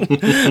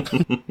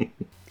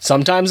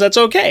 Sometimes that's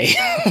okay.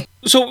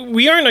 So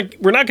we're not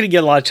going to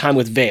get a lot of time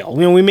with Vale.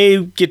 We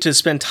may get to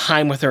spend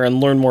time with her and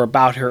learn more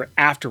about her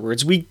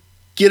afterwards. We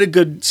get a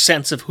good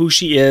sense of who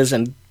she is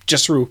and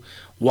just through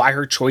why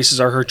her choices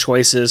are her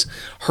choices,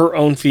 her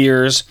own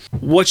fears,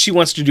 what she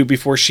wants to do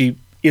before she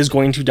is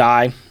going to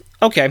die.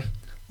 Okay,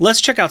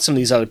 let's check out some of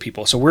these other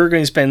people. So we're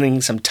going to be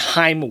spending some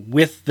time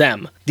with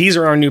them. These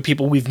are our new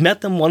people. We've met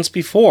them once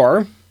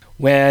before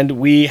when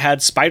we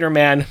had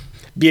Spider-Man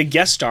be a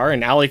guest star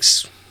and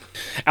Alex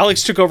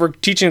took over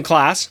teaching a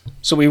class,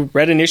 so we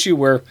read an issue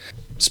where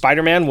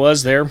Spider-Man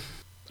was their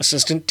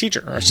assistant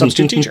teacher or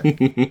substitute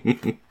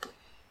teacher.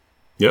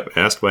 Yep,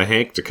 asked by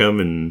Hank to come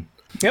and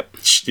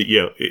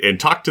and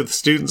talk to the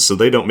students so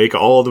they don't make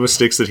all the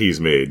mistakes that he's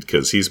made,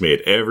 because he's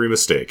made every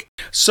mistake.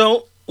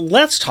 So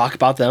let's talk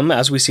about them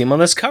as we see him on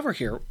this cover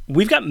here.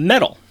 We've got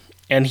Metal,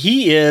 and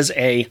he is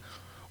a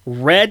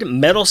red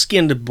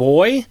metal-skinned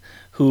boy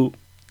who,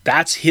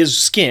 that's his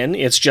skin.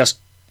 It's just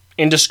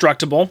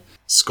indestructible.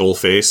 Skull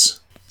face.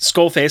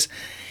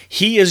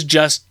 He has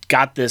just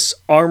got this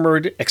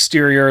armored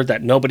exterior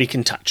that nobody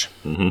can touch.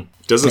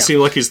 Doesn't seem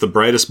like he's the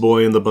brightest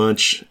boy in the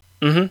bunch.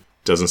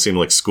 Doesn't seem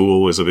like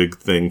school was a big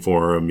thing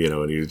for him,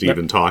 and he was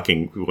even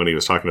talking, when he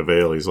was talking to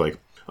Vale, he's like,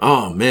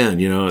 oh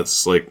man,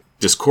 it's like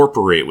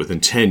discorporate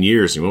within 10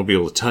 years, you won't be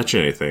able to touch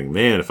anything.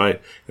 Man, and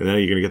now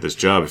you're going to get this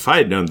job. If I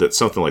had known that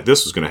something like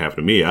this was going to happen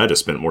to me, I'd have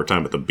spent more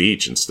time at the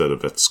beach instead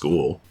of at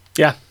school.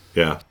 Yeah.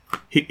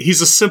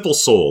 He's a simple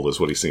soul, is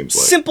what he seems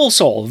like. Simple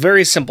soul.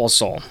 Very simple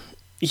soul.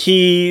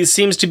 He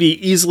seems to be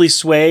easily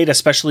swayed,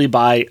 especially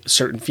by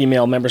certain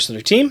female members of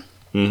their team.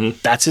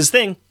 That's his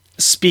thing.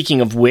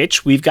 Speaking of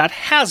which, we've got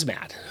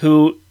Hazmat,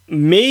 who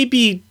may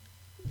be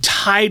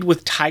tied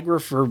with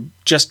Tigra for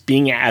just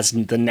being as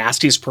the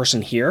nastiest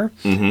person here.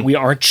 We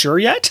aren't sure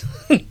yet.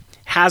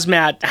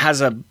 Hazmat has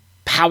a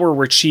power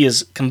where she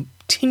is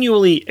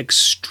continually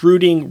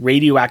extruding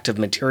radioactive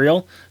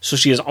material, so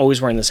she is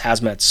always wearing this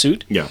hazmat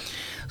suit. Yeah.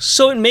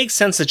 So it makes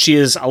sense that she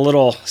is a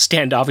little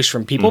standoffish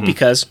from people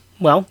because,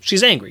 well,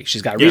 she's angry.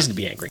 She's got a reason to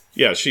be angry.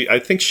 Yeah, I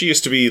think she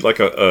used to be like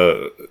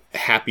a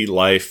happy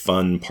life,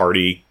 fun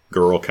party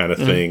girl kind of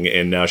thing,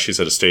 and now she's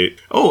at a state,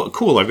 oh,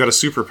 cool, I've got a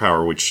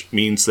superpower, which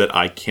means that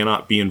I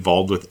cannot be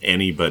involved with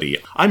anybody.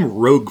 I'm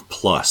Rogue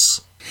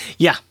Plus.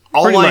 Yeah.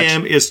 All I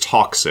am is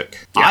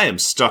toxic. Yeah. I am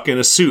stuck in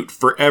a suit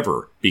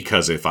forever,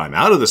 because if I'm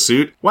out of the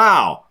suit,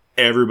 wow,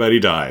 everybody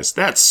dies.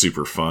 That's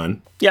super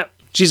fun. Yeah.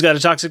 She's got a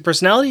toxic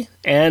personality,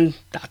 and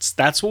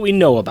that's what we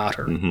know about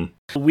her.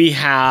 We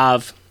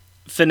have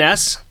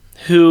Finesse,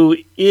 who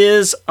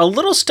is a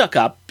little stuck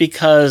up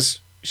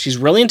because she's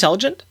really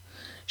intelligent.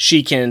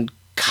 She can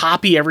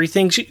copy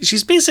everything.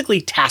 She's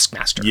basically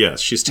Taskmaster. Yes,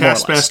 she's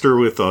Taskmaster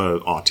with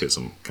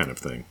autism kind of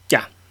thing.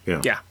 Yeah.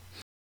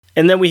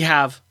 And then we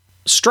have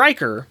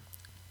Stryker,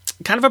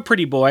 kind of a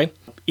pretty boy.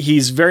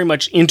 He's very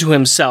much into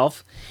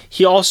himself.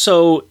 He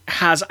also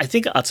has, I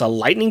think it's a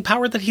lightning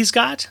power that he's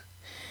got.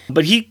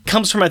 But he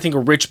comes from, I think, a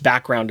rich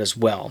background as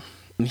well.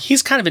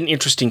 He's kind of an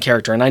interesting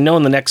character, and I know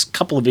in the next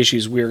couple of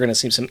issues we're going to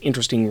see some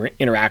interesting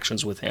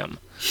interactions with him.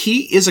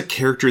 He is a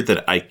character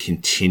that I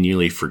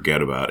continually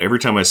forget about. Every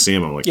time I see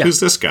him, I'm like, who's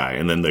this guy?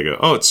 And then they go,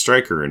 oh, it's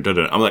Stryker, and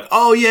da-da. I'm like,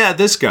 oh yeah,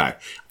 this guy.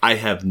 I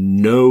have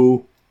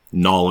no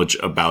knowledge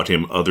about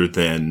him other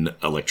than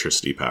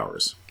electricity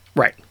powers.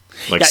 Right.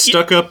 Like,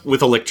 stuck up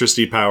with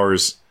electricity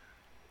powers,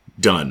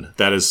 done.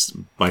 That is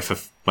my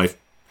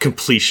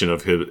completion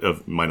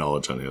of my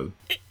knowledge on him.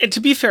 And to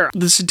be fair,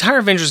 this entire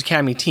Avengers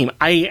Academy team,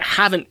 I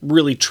haven't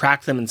really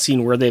tracked them and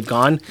seen where they've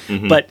gone,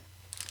 but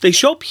they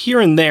show up here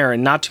and there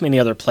and not too many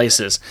other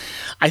places.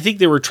 I think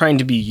they were trying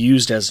to be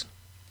used as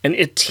an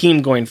IT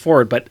team going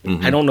forward, but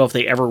I don't know if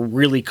they ever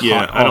really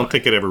caught on. I don't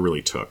think it ever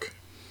really took.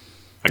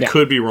 I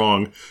could be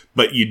wrong,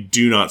 but you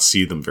do not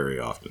see them very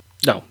often.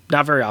 No,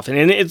 not very often.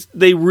 And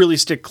they really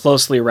stick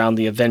closely around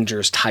the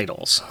Avengers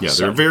titles. Yeah,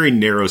 they're a very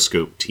narrow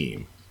scope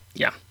team.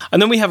 Yeah.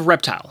 And then we have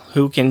Reptile,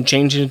 who can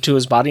change into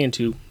his body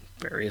into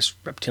various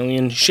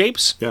reptilian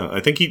shapes. Yeah, I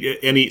think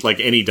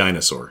any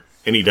dinosaur.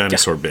 Any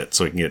dinosaur bit.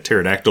 So he can get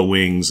pterodactyl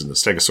wings and the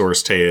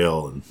stegosaurus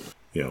tail and,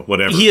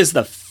 whatever. He is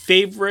the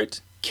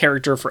favorite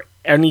character for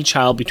any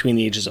child between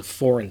the ages of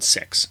 4 and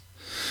 6.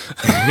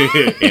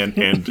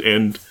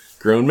 and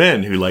grown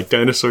men who like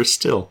dinosaurs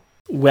still.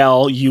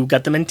 Well, you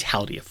got the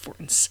mentality of 4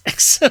 and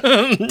 6.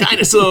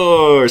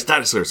 Dinosaurs!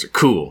 Dinosaurs are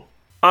cool.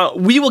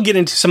 We will get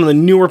into some of the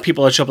newer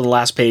people that show up on the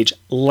last page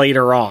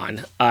later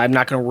on. I'm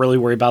not going to really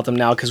worry about them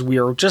now because we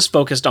are just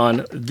focused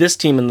on this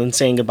team and then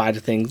saying goodbye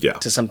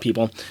to some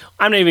people.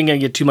 I'm not even going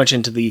to get too much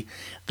into the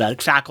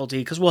faculty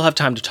because we'll have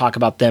time to talk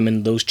about them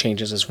and those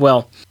changes as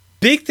well.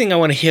 Big thing I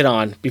want to hit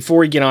on before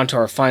we get on to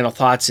our final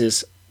thoughts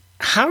is,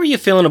 how are you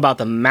feeling about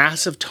the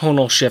massive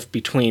tonal shift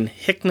between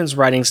Hickman's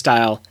writing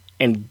style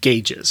and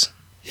Gage's?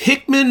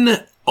 Hickman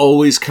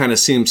always kind of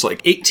seems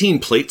like 18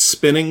 plates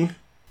spinning.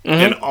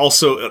 And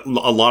also,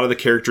 a lot of the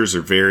characters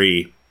are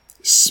very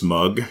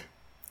smug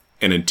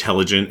and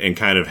intelligent and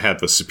kind of have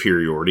the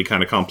superiority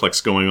kind of complex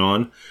going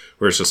on.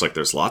 Where it's just like,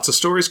 there's lots of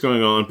stories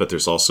going on, but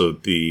there's also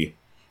the,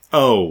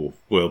 blah,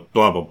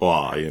 blah,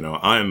 blah,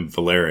 I'm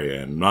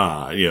Valerian,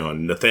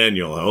 and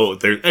Nathaniel.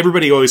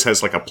 Everybody always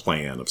has like a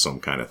plan of some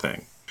kind of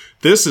thing.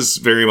 This is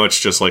very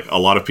much just like a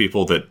lot of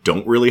people that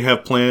don't really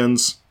have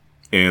plans,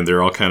 and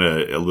they're all kind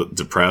of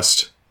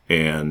depressed,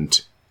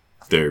 and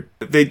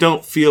they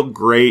don't feel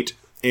great.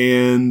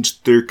 And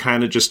they're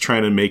kind of just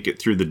trying to make it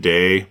through the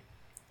day.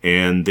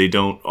 And they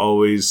don't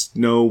always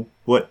know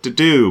what to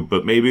do,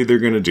 but maybe they're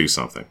going to do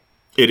something.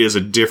 It is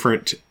a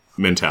different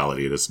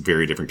mentality. It's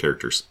very different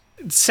characters.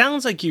 It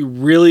sounds like you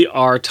really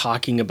are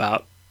talking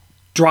about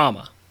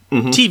drama.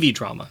 TV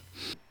drama.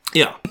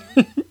 Yeah.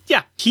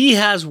 Yeah. He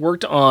has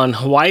worked on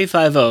Hawaii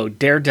Five-0,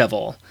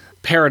 Daredevil,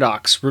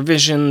 Paradox,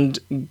 Revisioned,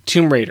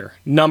 Tomb Raider,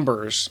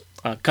 Numbers,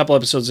 a couple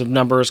episodes of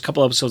Numbers, a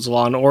couple episodes of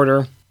Law and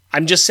Order.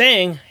 I'm just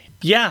saying,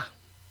 yeah.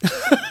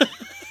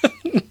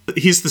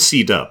 He's the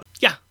C-dub.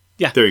 Yeah.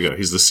 There you go.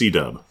 He's the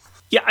C-dub.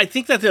 Yeah, I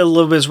think that a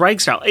little bit his writing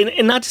style,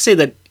 and not to say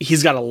that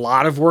he's got a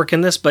lot of work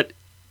in this, but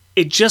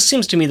it just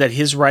seems to me that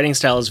his writing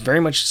style is very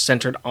much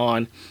centered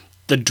on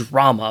the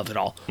drama of it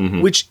all,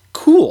 which,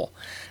 cool.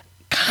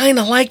 Kind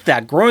of like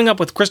that. Growing up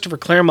with Christopher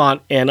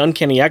Claremont and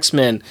Uncanny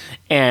X-Men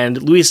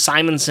and Louise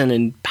Simonson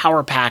and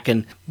Power Pack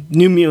and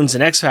New Mutants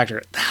and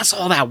X-Factor, that's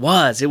all that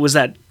was. It was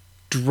that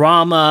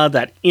drama,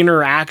 that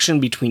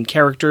interaction between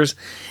characters.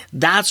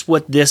 That's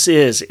what this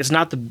is. It's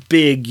not the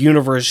big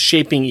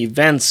universe-shaping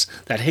events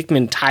that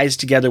Hickman ties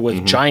together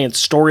with giant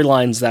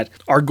storylines that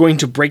are going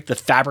to break the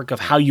fabric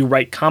of how you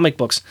write comic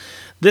books.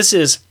 This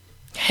is,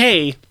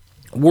 hey,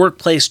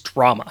 workplace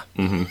drama.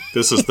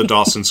 This is the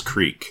Dawson's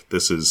Creek.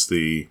 This is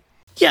the...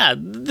 Yeah,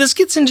 this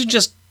gets into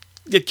just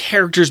the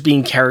characters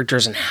being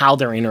characters and how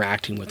they're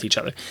interacting with each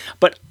other.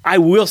 But I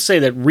will say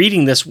that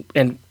reading this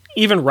and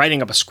even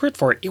writing up a script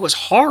for it, it was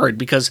hard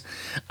because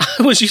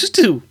I was used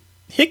to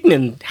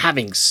Hickman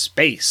having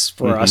space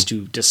for us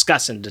to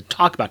discuss and to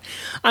talk about.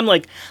 I'm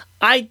like,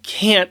 I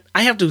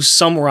have to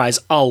summarize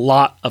a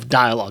lot of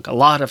dialogue, a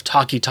lot of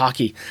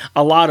talkie,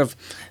 a lot of,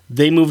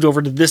 they moved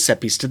over to this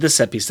set piece,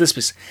 this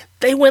piece.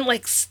 They went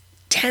like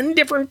 10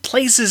 different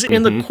places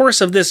in the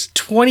course of this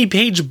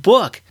 20-page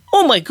book.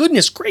 Oh my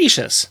goodness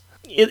gracious.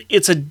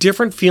 It's a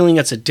different feeling.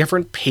 It's a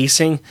different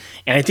pacing.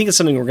 And I think it's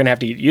something we're going to have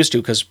to get used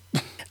to because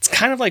it's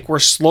kind of like we're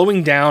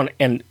slowing down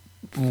and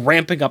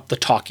ramping up the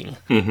talking.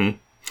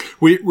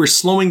 We're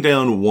slowing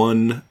down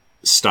one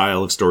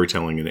style of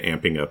storytelling and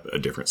amping up a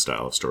different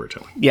style of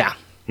storytelling. Yeah.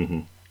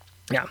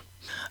 Yeah.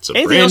 It's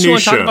a brand new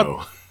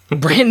show.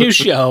 Brand new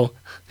show.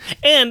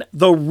 And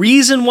the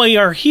reason we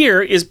are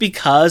here is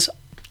because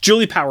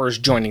Julie Power is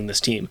joining this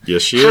team.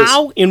 Yes, she is.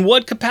 How? In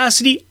what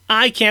capacity?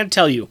 I can't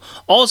tell you.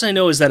 All I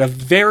know is that a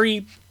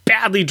very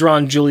badly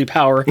drawn Julie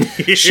Power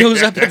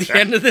shows up at the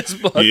end of this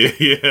book.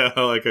 Yeah,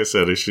 like I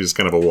said, she's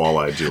kind of a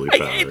wall-eyed Julie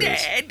Power.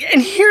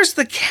 And here's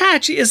the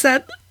catch, is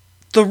that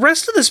the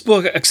rest of this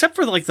book, except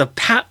for like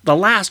the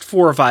last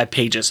 4 or 5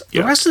 pages,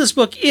 the rest of this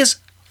book is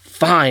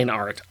fine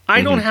art.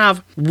 I don't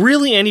have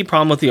really any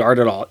problem with the art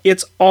at all.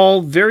 It's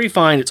all very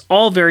fine. It's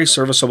all very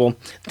serviceable.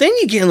 Then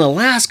you get in the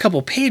last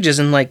couple pages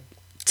and like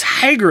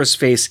Tigra's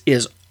face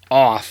is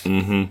off.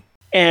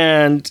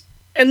 And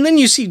then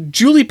you see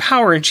Julie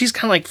Power and she's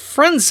kind of like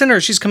front and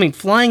center. She's coming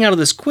flying out of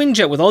this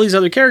Quinjet with all these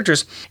other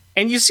characters.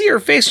 And you see her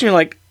face and you're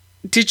like,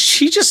 did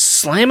she just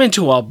slam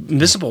into a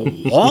invisible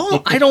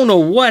wall? I don't know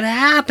what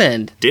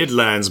happened.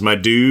 Deadlines, my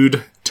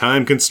dude.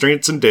 Time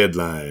constraints and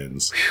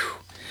deadlines.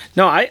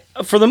 No,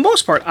 for the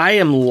most part, I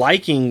am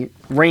liking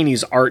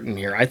Rainey's art in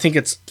here. I think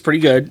it's pretty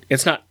good.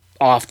 It's not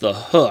off the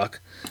hook.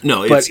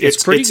 No, but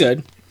it's pretty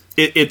good.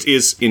 It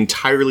is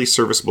entirely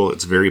serviceable.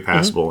 It's very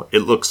passable. Mm-hmm. It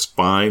looks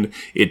fine.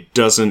 It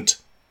doesn't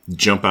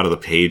jump out of the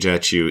page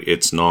at you.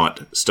 It's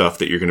not stuff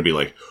that you're going to be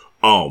like,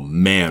 oh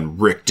man,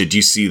 Rick, did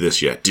you see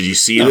this yet? Did you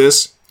see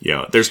this?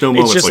 Yeah, there's no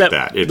moments like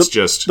that. It's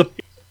just... The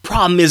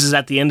problem is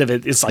at the end of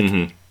it, it's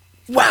like,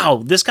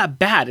 wow, this got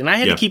bad. And I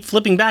had to keep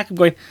flipping back and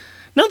going,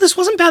 no, this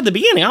wasn't bad at the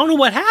beginning. I don't know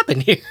what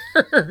happened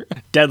here.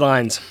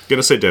 Deadlines.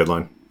 Gonna say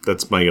deadline.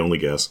 That's my only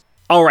guess.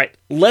 All right,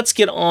 let's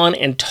get on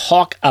and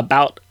talk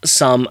about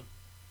some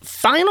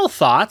final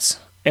thoughts.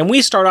 And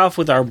we start off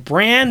with our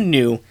brand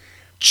new,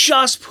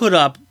 just put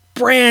up,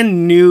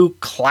 brand new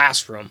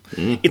classroom.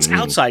 It's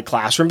outside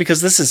classroom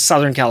because this is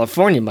Southern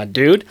California, my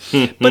dude.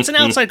 But it's an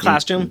outside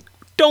classroom.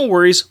 Don't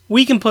worry,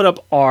 we can put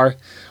up our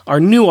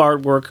new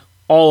artwork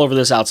all over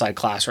this outside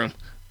classroom.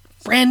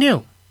 Brand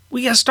new.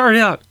 We got to start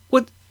out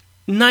with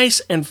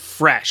nice and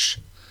fresh.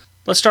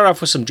 Let's start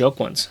off with some joke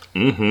ones.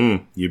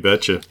 You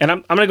betcha. And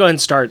I'm going to go ahead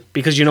and start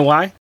because you know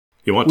why?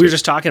 You want We were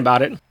just talking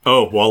about it.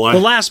 Oh, walleye. The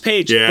last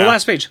page. Yeah. The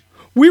last page.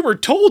 We were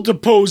told to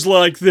pose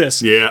like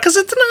this. Yeah. Because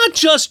it's not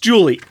just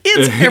Julie.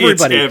 It's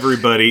everybody. It's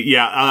everybody.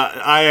 Yeah,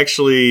 I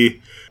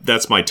actually...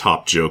 That's my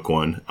top joke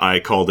one. I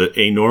called it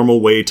a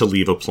normal way to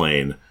leave a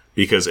plane.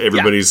 Because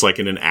everybody's like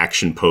in an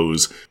action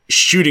pose,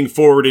 shooting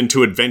forward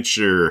into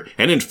adventure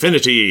and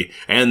infinity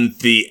and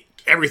the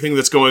everything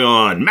that's going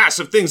on.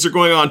 Massive things are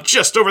going on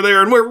just over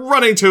there and we're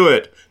running to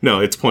it.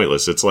 No, it's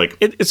pointless. It's like...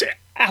 It's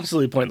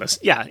absolutely pointless.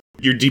 Yeah.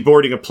 You're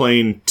deboarding a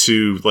plane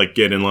to like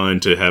get in line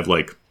to have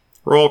like,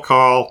 roll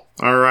call.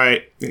 All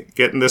right,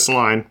 get in this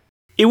line.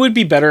 It would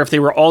be better if they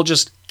were all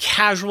just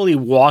casually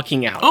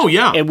walking out. Oh,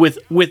 yeah. And with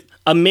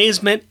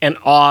amazement and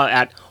awe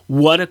at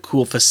what a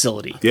cool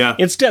facility. Yeah.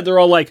 Instead, they're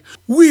all like,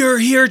 we're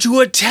here to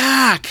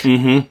attack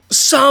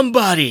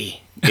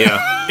somebody.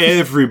 Yeah.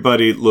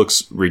 Everybody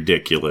looks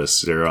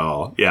ridiculous. They're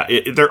all,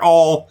 they're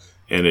all,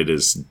 and it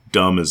is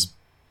dumb as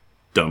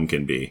dumb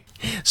can be.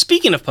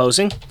 Speaking of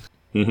posing,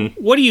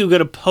 what are you going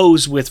to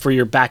pose with for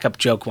your backup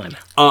joke one?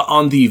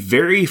 On the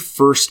very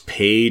first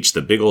page,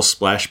 the big ol'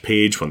 splash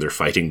page when they're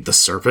fighting the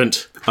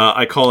serpent,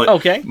 I call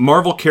it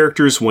Marvel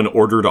characters when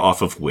ordered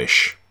off of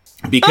Wish.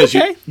 Because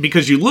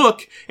you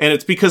look, and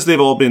it's because they've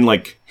all been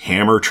like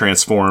Hammer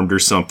transformed or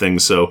something.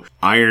 So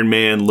Iron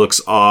Man looks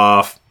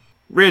off.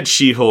 Red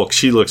She-Hulk,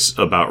 she looks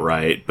about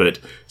right, but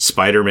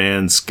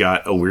Spider-Man's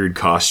got a weird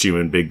costume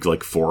and big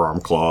like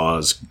forearm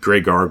claws. Grey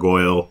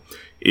Gargoyle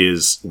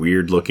is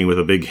weird looking with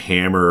a big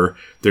hammer.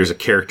 There's a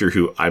character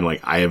who I'm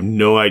like, I have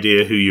no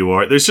idea who you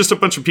are. There's just a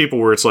bunch of people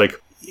where it's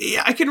like,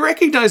 yeah, I can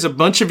recognize a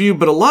bunch of you,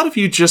 but a lot of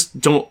you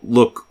just don't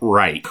look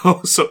right.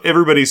 So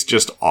everybody's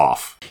just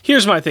off.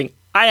 Here's my thing.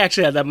 I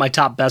actually had that my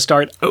top best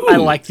art. Ooh. I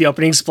like the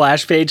opening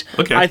splash page.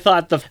 Okay. I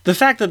thought the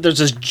fact that there's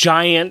this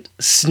giant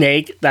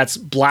snake that's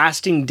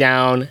blasting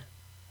down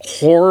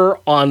horror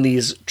on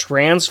these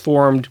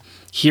transformed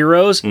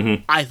heroes,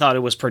 I thought it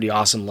was pretty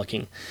awesome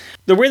looking.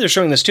 The way they're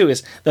showing this too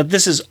is that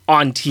this is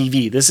on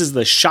TV. This is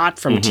the shot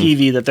from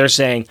TV that they're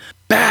saying,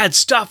 bad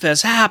stuff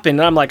has happened.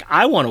 And I'm like,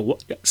 I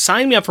want to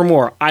sign me up for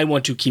more. I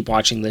want to keep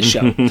watching this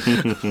show.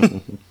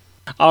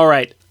 All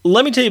right.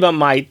 Let me tell you about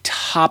my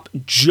top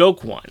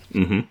joke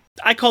one.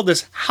 I call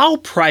this, how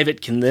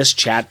private can this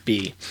chat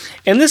be?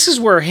 And this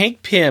is where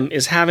Hank Pym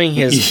is having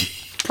his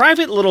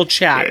private little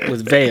chat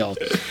with Vale.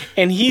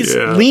 And he's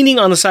leaning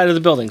on the side of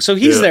the building. So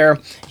he's there.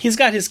 He's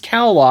got his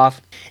cowl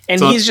off.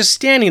 And he's just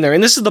standing there.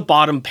 And this is the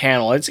bottom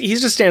panel.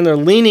 He's just standing there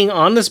leaning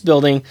on this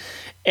building.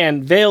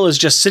 And Vale is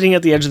just sitting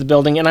at the edge of the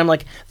building. And I'm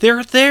like,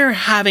 they're there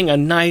having a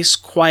nice,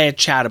 quiet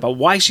chat about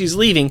why she's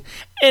leaving.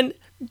 And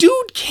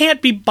dude can't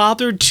be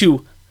bothered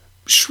to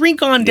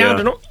shrink on down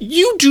to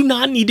you do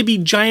not need to be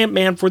Giant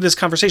Man for this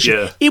conversation.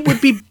 Yeah. It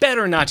would be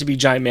better not to be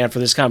Giant Man for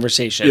this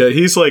conversation. Yeah,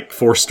 he's like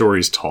 4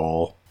 stories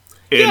tall.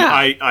 And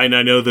I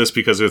know this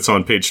because it's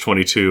on page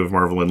 22 of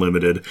Marvel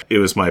Unlimited. It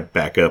was my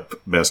backup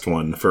best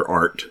one for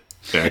art,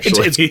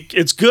 actually.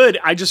 It's good.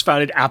 I just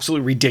found it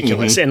absolutely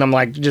ridiculous. And I'm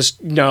like,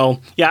 just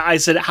no. Yeah, I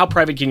said, how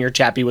private can your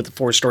chat be with the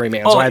 4-story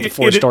man? So I had the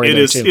 4-story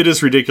there too. It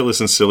is ridiculous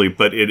and silly,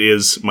 but it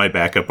is my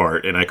backup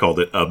art, and I called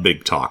it a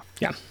big talk.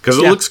 Yeah. Because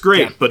it looks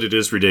great, but it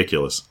is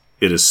ridiculous.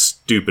 It is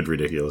stupid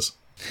ridiculous.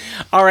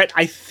 All right,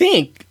 I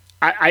think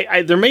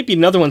there may be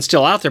another one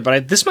still out there,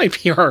 but this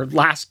might be our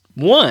last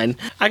one.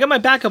 I got my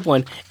backup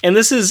one, and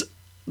this is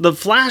the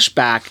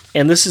flashback,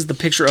 and this is the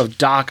picture of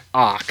Doc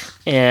Ock.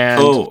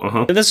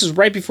 And this is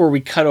right before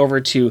we cut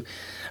over to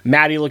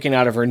Maddie looking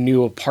out of her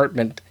new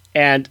apartment.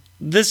 And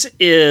this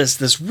is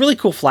this really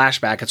cool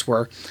flashback. It's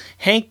where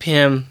Hank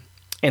Pym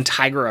and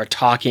Tiger are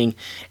talking,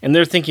 and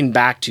they're thinking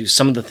back to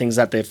some of the things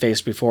that they've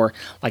faced before,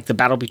 like the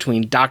battle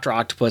between Dr.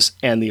 Octopus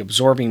and the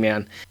Absorbing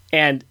Man.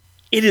 And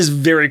it is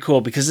very cool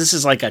because this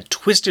is like a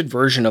twisted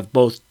version of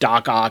both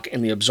Doc Ock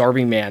and the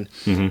Absorbing Man.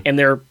 And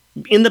they're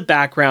in the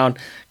background,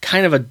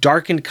 kind of a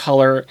darkened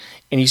color,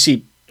 and you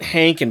see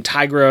Hank and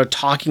Tigra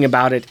talking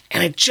about it,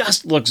 and it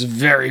just looks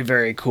very,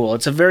 very cool.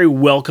 It's a very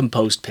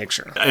well-composed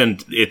picture.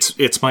 And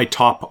it's my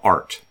top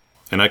art.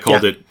 And I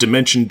called it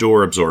Dimension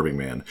Door Absorbing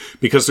Man.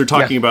 Because they're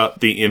talking about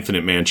the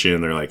Infinite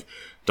Mansion. They're like,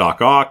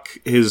 Doc Ock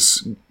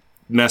has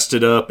messed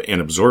it up, and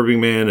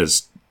Absorbing Man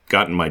has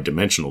gotten my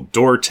dimensional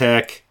door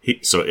tech.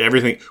 So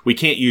everything, we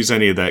can't use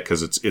any of that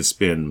because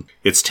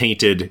it's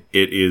tainted.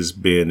 It has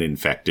been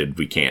infected.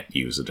 We can't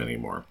use it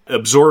anymore.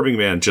 Absorbing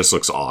Man just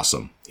looks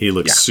awesome. He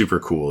looks super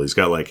cool. He's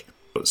got like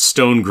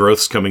stone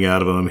growths coming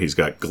out of him. He's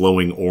got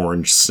glowing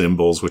orange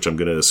symbols, which I'm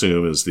going to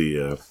assume is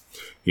the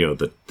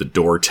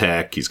door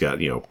tech. He's got,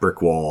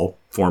 brick wall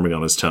forming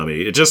on his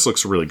tummy. It just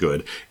looks really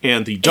good.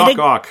 And the Doc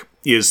Ock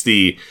is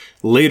the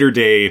later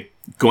day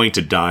going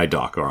to die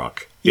Doc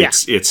Ock.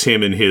 It's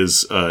him in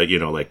his,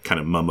 like kind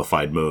of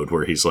mummified mode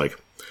where he's like,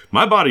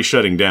 my body's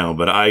shutting down,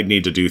 but I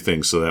need to do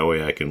things so that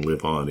way I can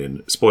live on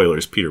in,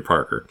 spoilers, Peter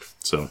Parker.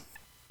 So.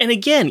 And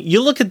again,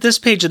 you look at this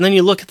page and then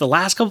you look at the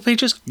last couple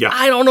pages. Yeah.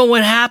 I don't know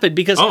what happened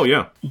because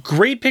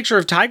great picture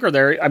of Tigra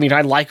there. I mean,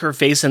 I like her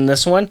face in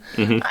this one.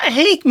 Mm-hmm.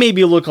 Hank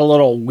maybe look a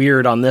little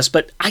weird on this,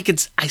 but I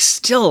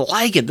still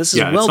like it. This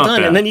is well done.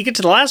 Bad. And then you get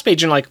to the last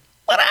page and you're like,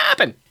 what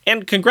happened?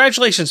 And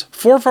congratulations,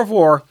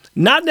 444.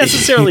 Not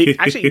necessarily,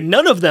 actually,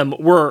 none of them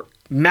were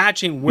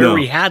matching where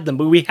we had them,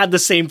 but we had the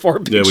same 4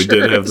 pictures. Yeah, we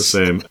did have the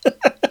same.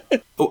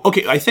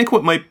 Okay, I think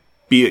what might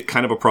be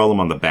kind of a problem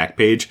on the back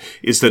page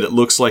is that it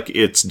looks like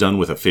it's done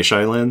with a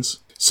fisheye lens.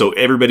 So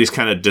everybody's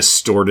kind of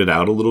distorted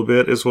out a little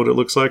bit is what it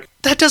looks like.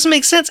 That doesn't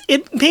make sense.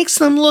 It makes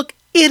them look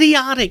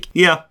idiotic.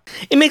 Yeah.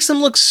 It makes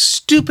them look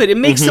stupid. It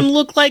makes them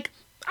look like,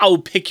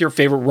 pick your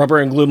favorite rubber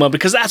and glue moment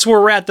because that's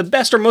where we're at. The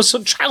best or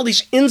most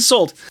childish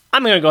insult.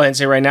 I'm going to go ahead and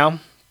say right now,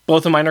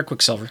 both of mine are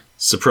Quicksilver.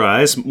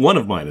 Surprise. One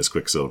of mine is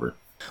Quicksilver.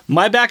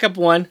 My backup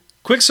one,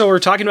 Quicksilver,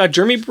 talking about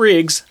Jeremy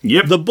Briggs.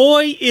 Yep. The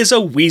boy is a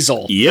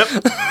weasel. Yep.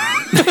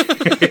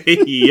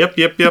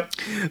 Yep.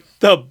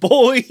 The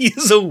boy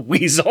is a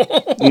weasel.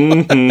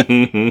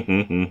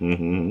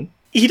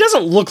 He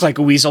doesn't look like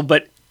a weasel,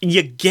 but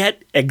you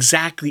get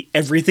exactly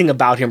everything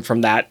about him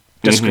from that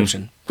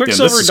description.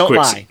 Quicksilver, don't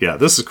lie. Yeah,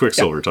 this is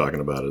Quicksilver talking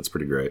about it. It's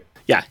pretty great.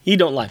 Yeah, he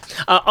don't lie.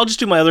 I'll just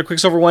do my other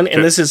Quicksilver one,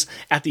 and this is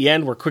at the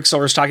end where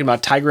Quicksilver's talking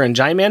about Tigra and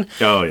Giant Man.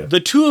 Oh, yeah. The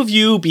two of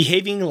you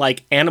behaving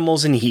like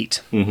animals in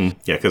heat. Mm-hmm.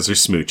 Yeah, because they're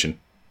smooching.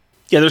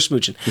 Yeah, they're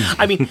smooching.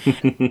 I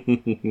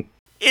mean,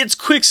 it's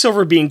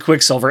Quicksilver being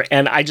Quicksilver,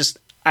 and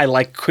I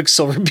like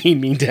Quicksilver being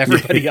mean to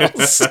everybody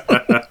else.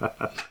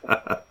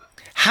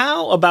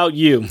 How about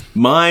you?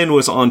 Mine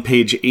was on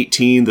page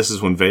 18. This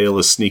is when Vale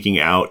is sneaking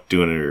out,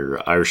 doing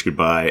her Irish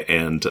goodbye,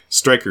 and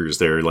Stryker's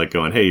there, like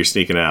going, hey, you're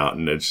sneaking out.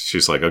 And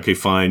she's like, okay,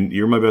 fine.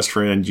 You're my best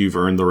friend. You've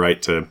earned the right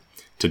to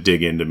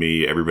dig into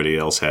me. Everybody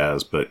else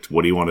has. But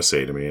what do you want to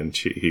say to me? And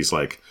he's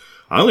like,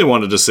 I only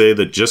wanted to say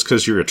that just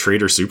because you're a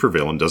traitor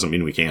supervillain doesn't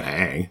mean we can't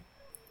hang.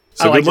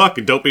 So good luck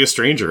and don't be a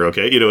stranger,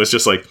 okay? It's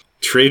just like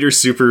traitor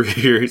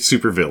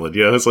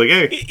supervillain. It's like,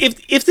 hey.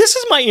 If this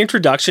is my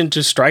introduction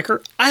to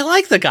Stryker, I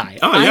like the guy.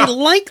 Oh, yeah. I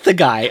like the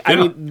guy. Yeah. I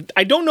mean,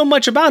 I don't know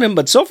much about him,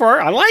 but so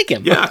far I like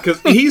him. Yeah,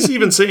 because he's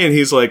even saying,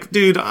 he's like,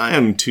 dude, I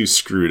am too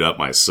screwed up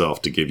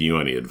myself to give you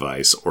any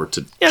advice or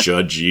to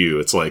judge you.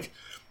 It's like,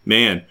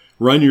 man,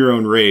 run your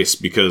own race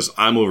because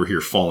I'm over here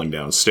falling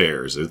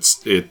downstairs.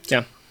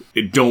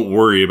 Don't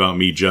worry about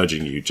me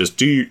judging you. Just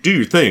do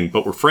your thing,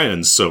 but we're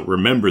friends, so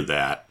remember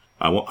that.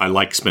 I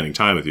like spending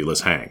time with you.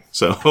 Let's hang.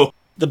 So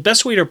the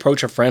best way to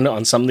approach a friend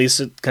on some of these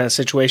kind of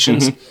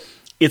situations,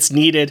 it's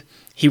needed.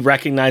 He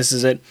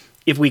recognizes it.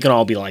 If we can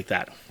all be like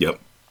that. Yep.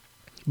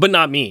 But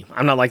not me.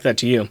 I'm not like that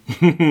to you.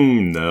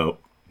 No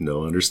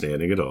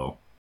understanding at all.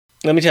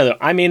 Let me tell you,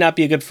 I may not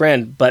be a good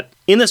friend, but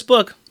in this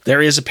book,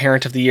 there is a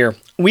Parent of the Year.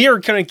 We are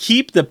going to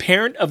keep the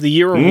Parent of the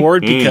Year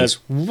award because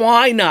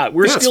why not?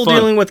 We're still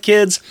dealing with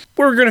kids.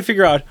 We're going to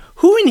figure out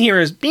who in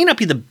here may not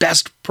be the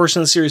best person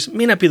in the series,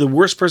 may not be the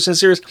worst person in the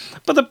series,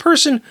 but the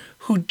person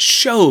who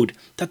showed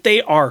that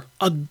they are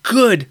a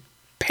good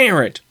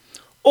parent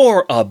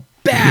or a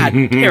bad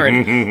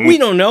parent. We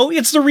don't know.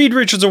 It's the Reed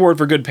Richards Award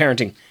for good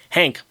parenting.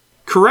 Hank.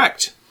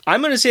 Correct.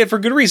 I'm going to say it for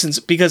good reasons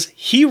because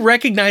he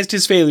recognized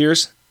his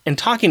failures and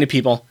talking to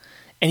people,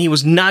 and he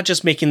was not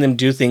just making them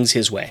do things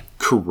his way.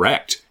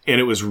 Correct. And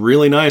it was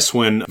really nice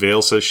when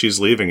Vale says she's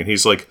leaving, and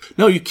he's like,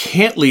 no, you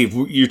can't leave.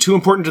 You're too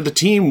important to the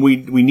team. We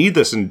need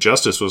this. And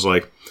Justice was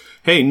like,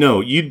 hey,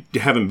 no, you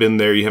haven't been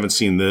there. You haven't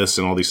seen this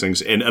and all these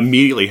things. And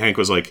immediately Hank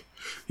was like,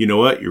 you know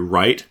what? You're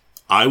right.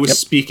 I was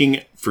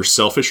speaking for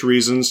selfish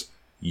reasons.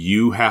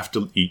 You have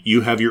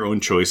your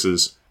own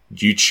choices.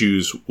 You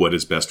choose what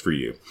is best for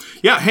you.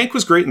 Yeah, Hank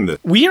was great in this.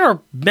 We are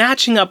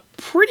matching up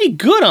pretty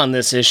good on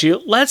this issue.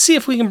 Let's see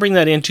if we can bring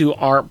that into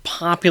our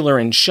popular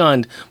and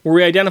shunned, where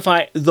we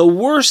identify the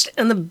worst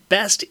and the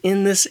best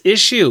in this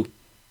issue.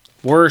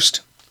 Worst.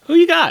 Who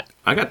you got?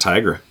 I got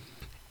Tigra.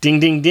 Ding,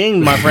 ding,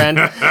 ding, my friend.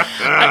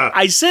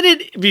 I said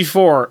it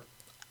before.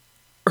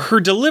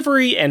 Her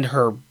delivery and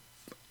her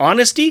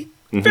honesty,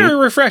 very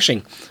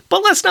refreshing.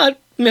 But let's not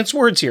mince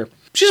words here.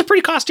 She's a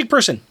pretty caustic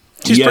person.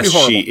 She's pretty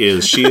horrible. She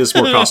is. She is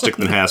more caustic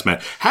than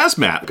Hazmat.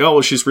 Hazmat, oh,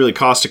 well, she's really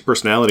caustic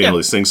personality and all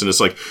these things. And it's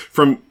like,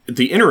 from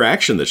the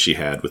interaction that she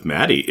had with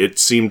Maddie, it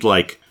seemed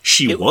like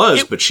she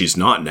was, but she's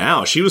not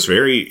now. She was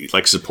very,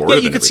 like, supportive.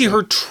 Yeah, you could see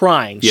her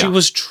trying. Yeah. She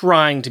was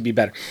trying to be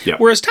better. Yeah.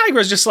 Whereas Tigra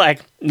is just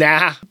like,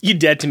 nah, you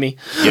dead to me.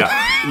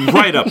 Yeah,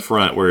 right up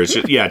front, where it's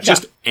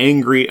just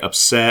angry,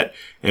 upset,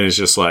 and it's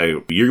just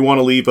like, you want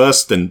to leave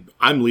us? Then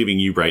I'm leaving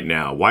you right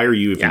now. Why are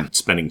you even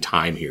spending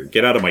time here?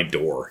 Get out of my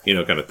door,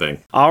 kind of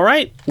thing. All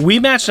right, we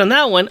matched on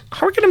that one.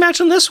 How are we going to match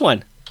on this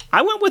one?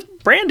 I went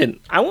with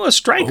Brandon. I went with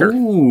Stryker.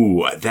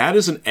 Ooh, that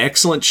is an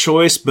excellent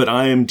choice, but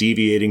I am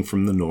deviating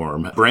from the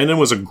norm. Brandon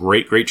was a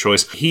great, great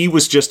choice. He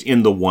was just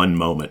in the one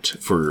moment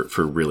for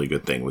a really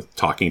good thing with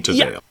talking to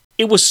Zale.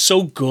 It was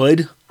so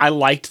good. I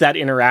liked that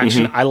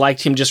interaction. I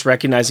liked him just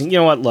recognizing, you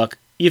know what, look,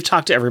 you've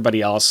talked to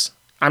everybody else.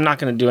 I'm not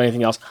going to do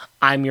anything else.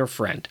 I'm your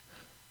friend.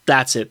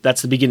 That's it.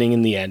 That's the beginning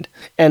and the end.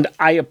 And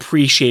I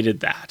appreciated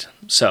that.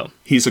 So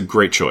he's a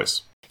great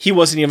choice. He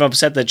wasn't even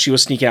upset that she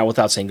was sneaking out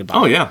without saying goodbye.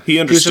 Oh, yeah.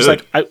 He understood. He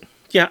was just like,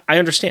 I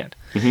understand.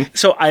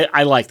 So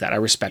I like that. I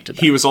respected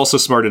that. He was also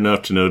smart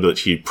enough to know that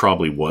he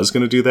probably was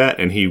going to do that,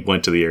 and he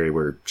went to the area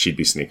where she'd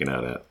be sneaking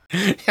out at.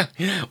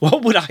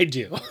 What would I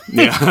do?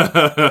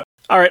 Yeah.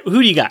 All right.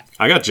 Who do you got?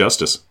 I got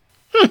Justice.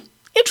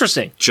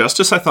 Interesting.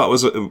 Justice, I thought,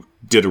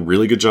 did a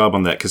really good job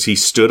on that, because he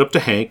stood up to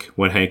Hank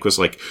when Hank was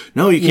like,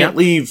 no, you can't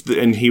leave.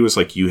 And he was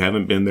like, you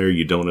haven't been there.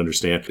 You don't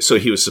understand. So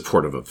he was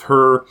supportive of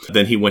her.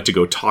 Then he went to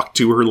go talk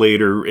to her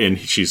later, and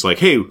she's like,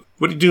 hey,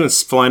 what are you doing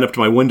flying up to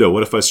my window?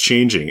 What if I was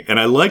changing? And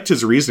I liked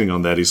his reasoning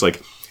on that. He's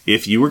like,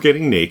 if you were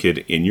getting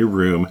naked in your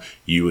room,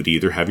 you would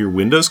either have your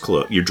windows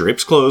closed, your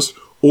drapes closed,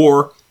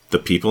 or the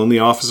people in the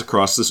office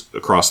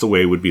across the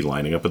way would be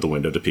lining up at the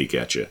window to peek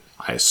at you.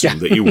 I assume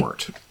that you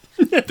weren't.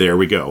 There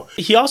we go.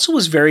 He also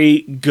was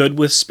very good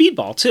with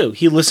Speedball, too.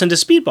 He listened to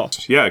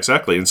Speedball. Yeah,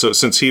 exactly. And so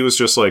since he was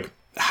just like,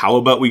 how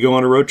about we go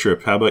on a road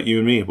trip? How about you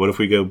and me? What if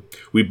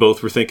we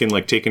both were thinking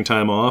like taking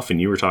time off,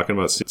 and you were talking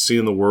about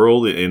seeing the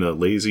world in a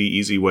lazy,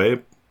 easy way?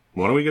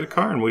 Why don't we get a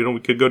car and we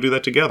could go do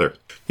that together?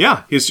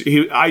 Yeah,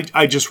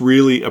 I just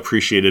really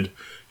appreciated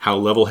how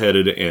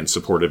level-headed and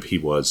supportive he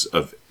was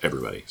of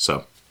everybody.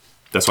 So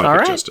that's why I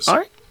picked Justice. All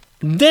right.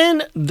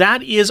 Then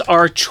that is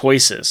our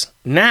choices.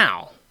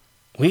 Now,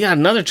 we got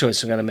another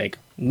choice we're going to make.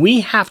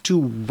 We have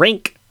to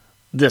rank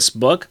this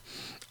book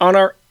on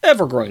our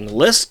ever-growing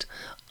list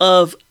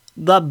of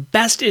the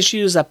best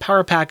issues that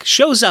Power Pack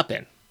shows up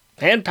in.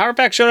 And Power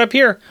Pack showed up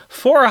here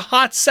for a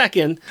hot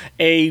second,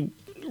 a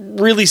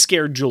really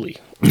scared Julie,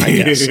 I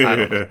guess. I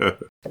don't know.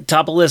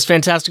 Top of the list,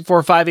 Fantastic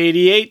Four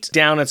 588.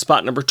 Down at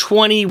spot number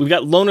 20, we've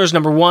got Loners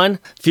number 1,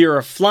 Fear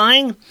of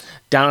Flying.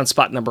 Down at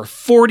spot number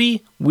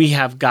 40, we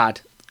have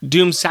got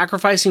Doom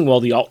Sacrificing While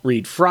the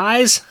Alt-Read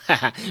Fries.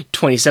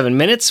 27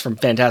 minutes from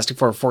Fantastic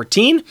Four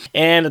 14.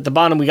 And at the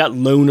bottom, we got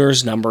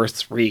Loners number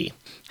 3.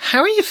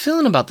 How are you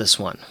feeling about this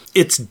one?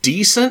 It's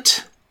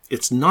decent.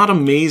 It's not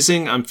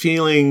amazing. I'm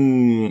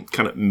feeling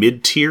kind of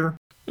mid-tier.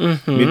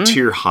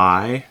 Mid-tier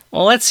high.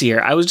 Well, let's see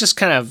here. I was just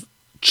kind of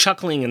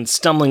chuckling and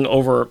stumbling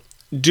over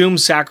Doom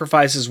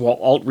Sacrifices While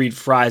Alt-Read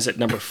Fries at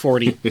number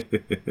 40.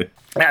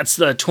 That's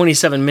the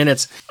 27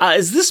 minutes.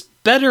 Is this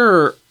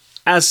better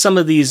as some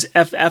of these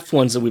FF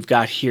ones that we've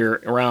got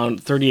here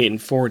around 38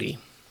 and 40?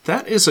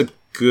 That is a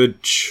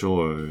good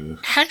choice.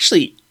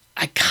 Actually,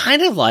 I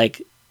kind of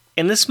like,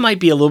 and this might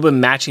be a little bit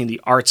matching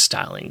the art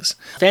stylings.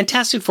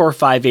 Fantastic Four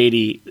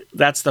 580,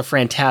 that's the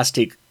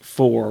Fantastic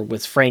Four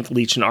with Frank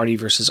Leach and Artie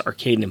versus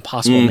Arcade and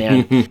Impossible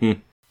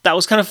Man. That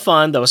was kind of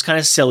fun. That was kind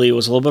of silly. It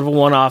was a little bit of a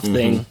one-off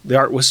thing. The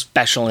art was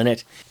special in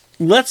it.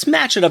 Let's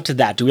match it up to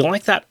that. Do we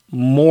like that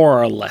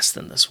more or less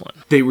than this one?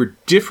 They were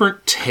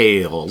different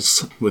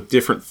tales with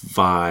different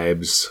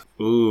vibes.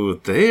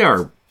 Ooh, they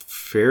are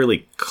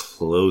fairly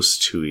close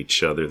to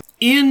each other.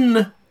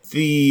 In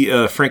the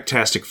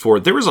Franktastic Four,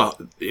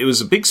 it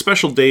was a big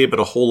special day, but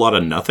a whole lot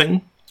of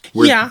nothing.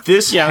 Where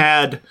this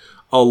had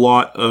a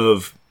lot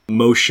of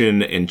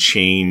motion and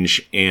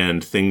change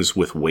and things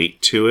with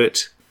weight to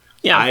it.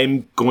 Yeah.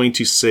 I'm going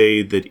to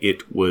say that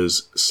it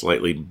was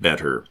slightly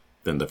better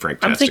than the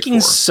Franktastic I'm thinking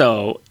Four.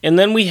 So. And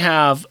then we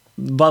have,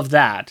 above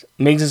that,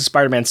 Amazing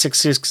Spider-Man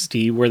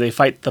 660, where they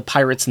fight the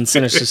pirates in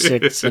Sinister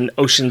Six and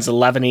Ocean's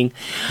 11ing.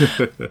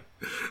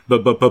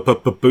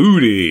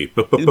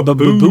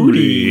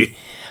 Booty.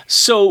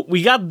 So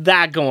we got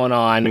that going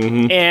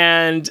on,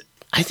 and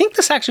I think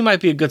this actually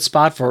might be a good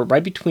spot for it,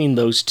 right between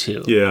those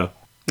two. Yeah.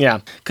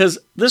 Yeah, because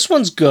this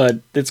one's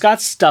good. It's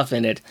got stuff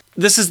in it.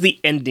 This is the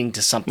ending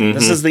to something.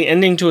 This is the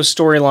ending to a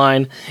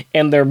storyline,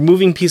 and they're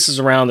moving pieces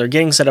around. They're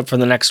getting set up for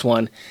the next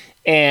one,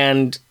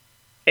 and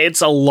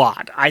it's a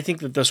lot. I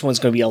think that this one's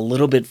going to be a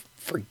little bit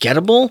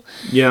forgettable.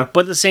 Yeah.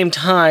 But at the same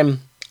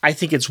time, I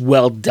think it's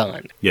well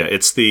done. Yeah,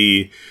 it's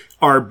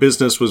our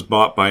business was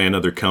bought by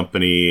another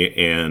company,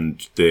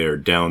 and they're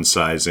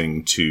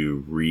downsizing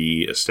to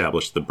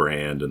re-establish the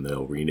brand, and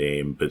they'll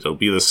rename, but it'll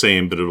be the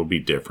same, but it'll be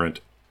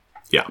different.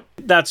 Yeah.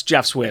 That's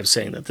Jeff's way of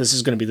saying that this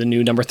is going to be the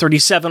new number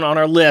 37 on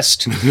our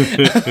list.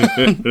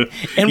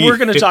 And we're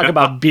going to talk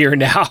about beer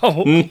now.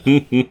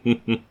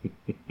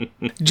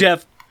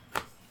 Jeff,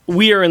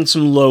 we are in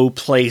some low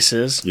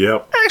places.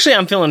 Yep. Actually,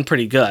 I'm feeling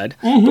pretty good.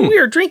 But we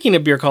are drinking a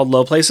beer called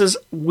Low Places.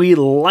 We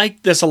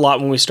liked this a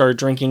lot when we started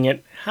drinking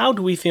it. How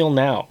do we feel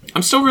now?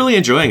 I'm still really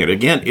enjoying it.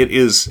 Again, it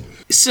is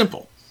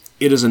simple.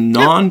 It is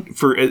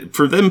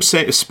for them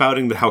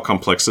spouting how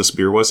complex this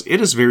beer was,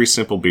 it is very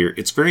simple beer.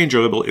 It's very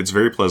enjoyable. It's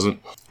very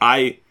pleasant.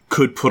 I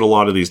could put a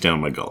lot of these down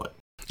my gullet.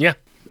 Yeah.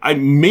 I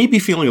may be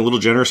feeling a little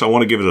generous. I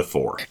want to give it a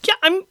 4. Yeah,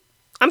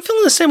 I'm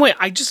feeling the same way.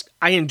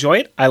 I enjoy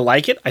it. I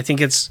like it. I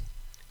think it's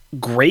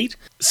great.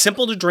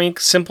 Simple to drink,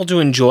 simple to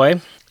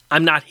enjoy.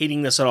 I'm not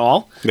hating this at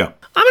all. Yeah.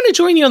 I'm going to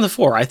join you on the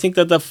 4. I think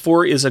that the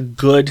 4 is a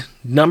good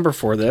number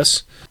for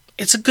this.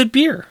 It's a good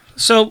beer.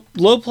 So,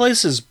 Low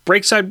Places,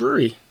 Breakside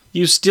Brewery.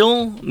 You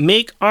still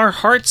make our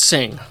hearts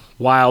sing,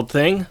 wild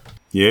thing.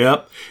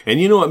 Yep. And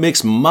you know what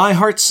makes my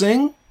heart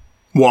sing?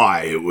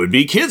 Why, it would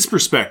be Kids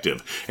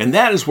Perspective. And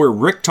that is where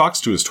Rick talks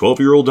to his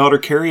 12-year-old daughter,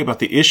 Carrie, about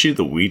the issue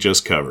that we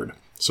just covered.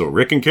 So,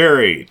 Rick and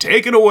Carrie,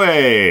 take it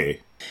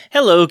away.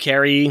 Hello,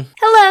 Carrie.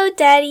 Hello,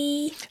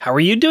 Daddy. How are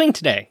you doing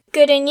today?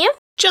 Good, and you?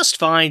 Just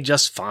fine,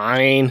 just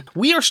fine.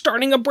 We are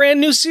starting a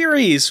brand new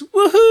series.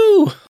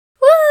 Woohoo!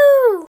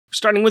 Woo!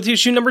 Starting with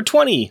issue number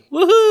 20.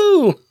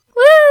 Woohoo!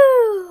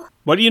 Woo!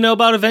 What do you know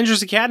about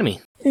Avengers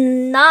Academy?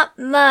 Not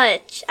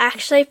much.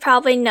 Actually,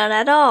 probably none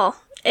at all.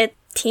 It's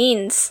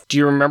teens. Do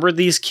you remember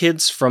these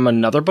kids from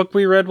another book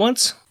we read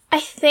once?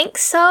 I think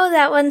so.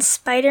 That one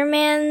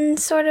Spider-Man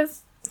sort of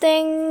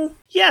thing.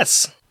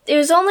 Yes. It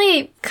was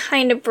only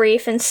kind of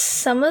brief in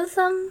some of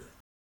them.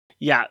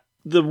 Yeah,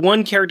 the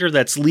one character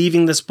that's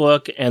leaving this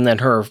book and then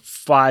her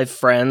 5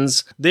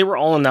 friends, they were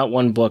all in that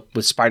one book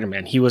with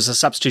Spider-Man. He was a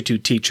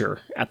substitute teacher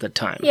at the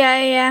time.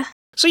 Yeah.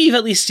 So you've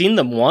at least seen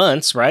them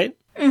once, right?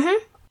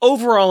 Mm-hmm.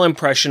 Overall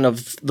impression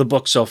of the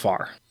book so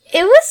far?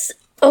 It was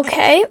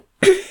okay.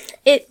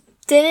 It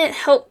didn't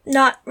help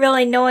not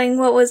really knowing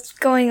what was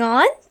going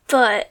on,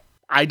 but...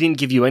 I didn't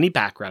give you any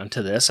background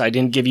to this. I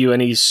didn't give you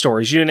any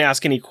stories. You didn't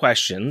ask any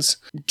questions.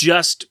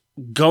 Just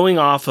going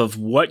off of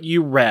what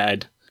you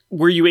read,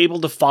 were you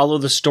able to follow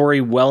the story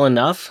well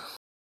enough?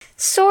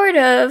 Sort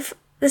of.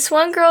 This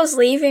one girl's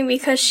leaving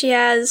because she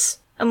has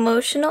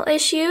emotional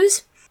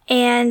issues,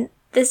 and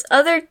this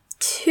other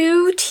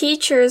 2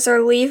 teachers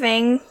are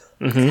leaving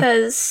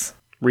because...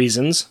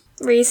 Reasons.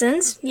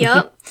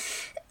 Yup.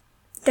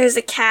 There's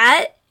a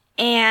cat,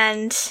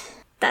 and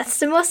that's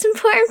the most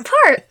important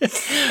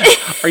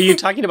part. Are you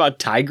talking about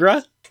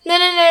Tigra?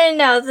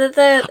 No.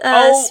 The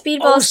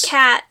Speedball's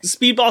cat.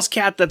 Speedball's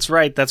cat, that's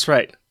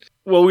right.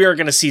 Well, we aren't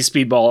going to see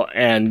Speedball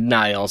and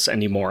Niles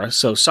anymore,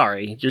 so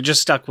sorry. You're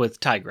just stuck with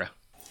Tigra.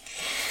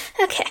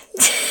 Okay.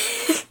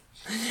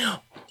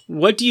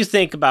 What do you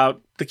think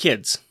about the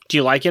kids? Do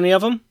you like any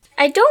of them?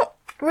 I don't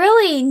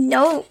really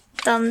know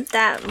them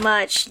that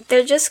much.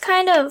 They're just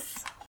kind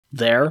of...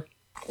 There?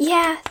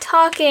 Yeah,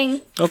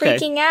 talking,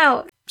 freaking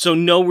out. So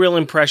no real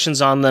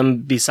impressions on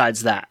them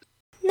besides that?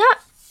 Not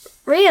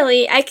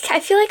really. I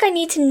feel like I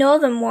need to know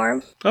them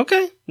more.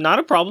 Okay, not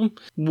a problem.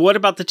 What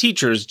about the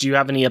teachers? Do you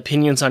have any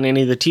opinions on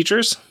any of the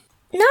teachers?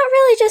 Not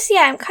really just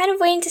yet. I'm kind of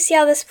waiting to see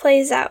how this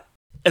plays out.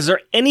 Is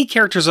there any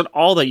characters at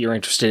all that you're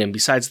interested in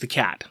besides the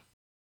cat?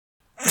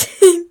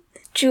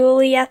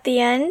 Julie at the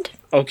end.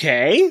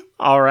 Okay,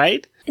 all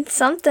right. It's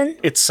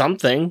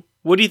something.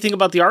 What do you think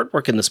about the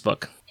artwork in this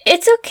book?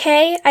 It's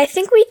okay. I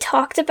think we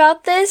talked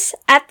about this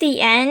at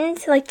the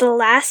end, like the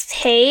last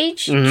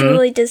page.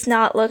 Julie does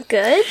not look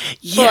good.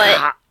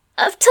 Yeah.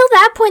 But up till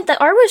that point, the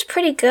art was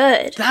pretty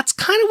good. That's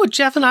kind of what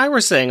Jeff and I were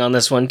saying on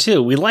this one,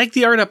 too. We liked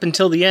the art up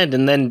until the end,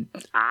 and then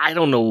I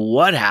don't know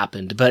what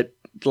happened, but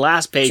the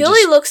last page...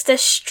 Julie looks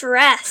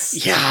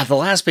distressed. Yeah, the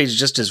last page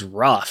just is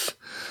rough.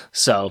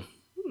 So,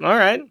 all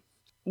right.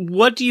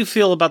 What do you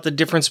feel about the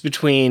difference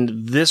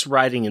between this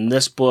writing in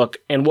this book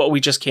and what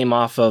we just came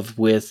off of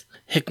with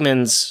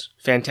Hickman's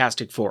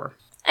Fantastic Four?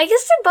 I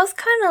guess they're both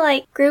kind of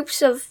like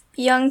groups of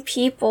young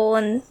people,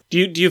 and...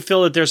 Do you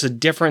feel that there's a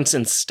difference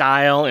in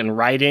style and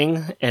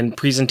writing and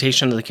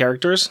presentation of the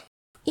characters?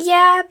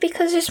 Yeah,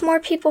 because there's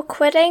more people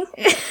quitting.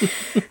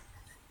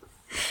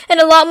 And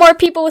a lot more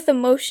people with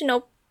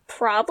emotional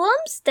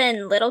problems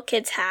than little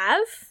kids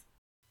have.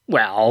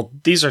 Well,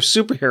 these are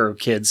superhero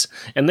kids,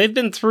 and they've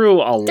been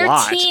through a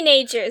lot. They're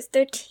teenagers.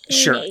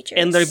 Sure,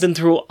 and they've been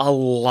through a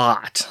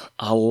lot.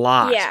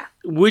 Yeah.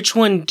 Which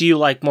one do you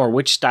like more?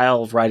 Which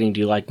style of writing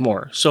do you like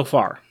more so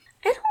far?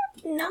 I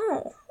don't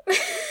know.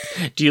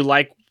 Do you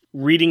like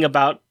reading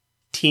about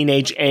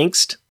teenage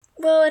angst?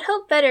 Well, it'd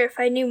help better if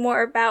I knew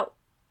more about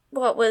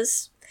what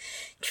was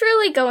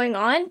truly going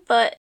on,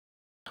 but...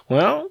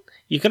 Well,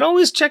 you can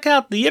always check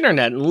out the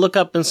internet and look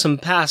up in some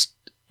past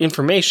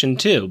information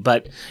too,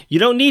 but you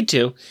don't need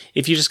to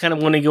if you just kind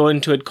of want to go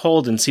into it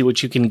cold and see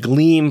what you can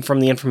glean from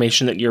the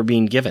information that you're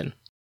being given.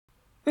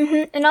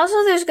 And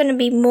also there's going to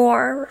be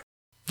more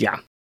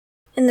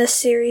in this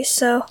series,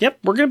 so... Yep,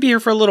 we're going to be here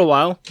for a little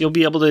while. You'll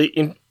be able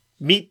to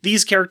meet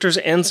these characters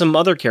and some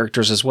other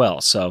characters as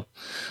well. So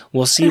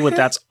we'll see what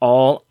that's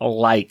all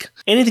like.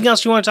 Anything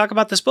else you want to talk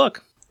about this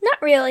book? Not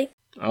really.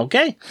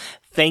 Okay.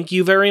 Thank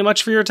you very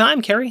much for your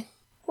time, Carrie.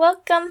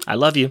 Welcome. I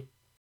love you.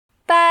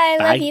 Bye.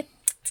 Bye. Love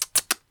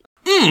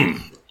you.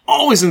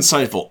 Always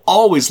insightful.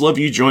 Always love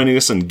you joining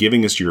us and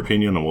giving us your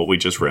opinion on what we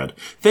just read.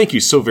 Thank you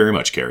so very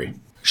much, Carrie.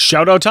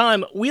 Shout out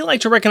time. We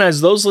like to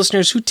recognize those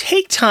listeners who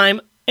take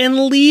time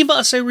and leave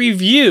us a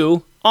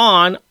review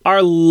on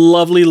our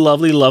lovely,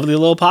 lovely, lovely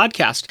little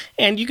podcast.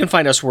 And you can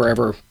find us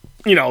wherever,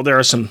 there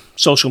are some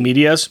social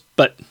medias,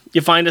 but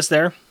you find us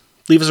there.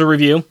 Leave us a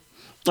review.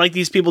 Like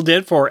these people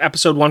did for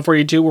episode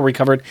 142, where we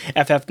covered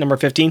FF number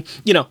 15.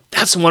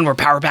 That's the one where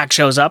Power Pack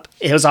shows up.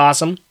 It was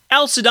awesome.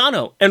 Al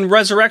Sedano and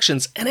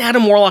Resurrections, and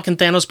Adam Warlock and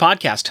Thanos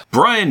podcast.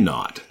 Brian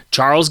Knott.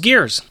 Charles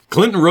Gears.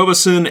 Clinton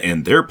Robeson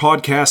and their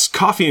podcast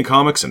Coffee and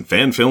Comics and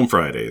Fan Film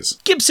Fridays.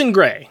 Gibson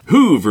Gray.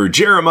 Hoover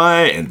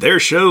Jeremiah and their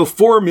show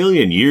 4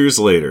 Million Years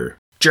Later.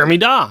 Jeremy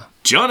Daw.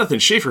 Jonathan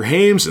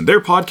Schaefer-Hames and their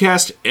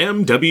podcast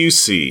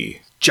MWC.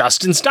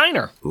 Justin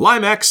Steiner.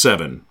 Limax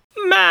 7.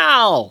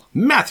 Mal.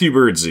 Matthew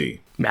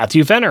Birdsey.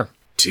 Matthew Fenner.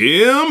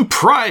 Tim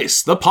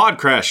Price, the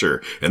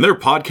Podcrasher, and their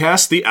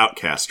podcast The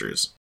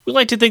Outcasters. We'd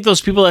like to thank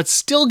those people that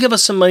still give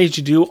us some money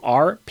to do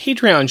our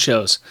Patreon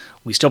shows.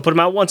 We still put them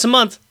out once a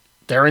month.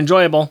 They're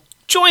enjoyable.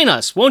 Join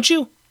us, won't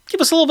you? Give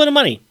us a little bit of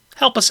money.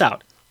 Help us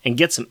out. And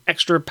get some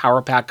extra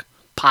Power Pack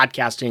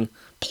podcasting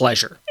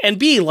pleasure. And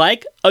be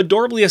like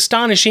adorably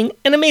astonishing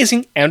and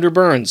amazing Andrew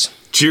Burns.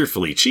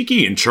 Cheerfully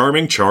cheeky and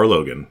charming Char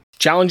Logan.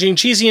 Challenging,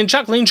 cheesy, and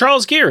chuckling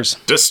Charles Gears.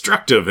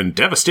 Destructive and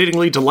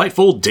devastatingly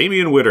delightful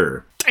Damian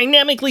Witter.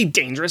 Dynamically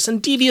dangerous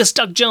and devious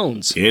Doug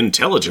Jones.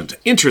 Intelligent,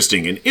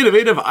 interesting, and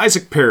innovative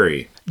Isaac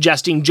Perry.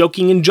 Jesting,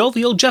 joking, and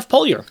jovial Jeff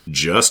Polier.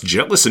 Just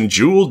jealous and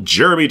jeweled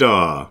Jeremy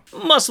Daw.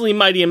 Muscly,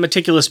 mighty, and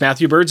meticulous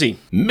Matthew Birdsey.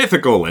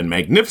 Mythical and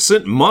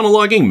magnificent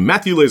monologuing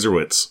Matthew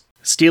Laserwitz.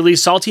 Steely,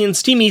 salty, and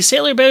steamy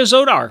Sailor Bear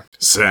Zodar.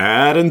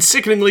 Sad and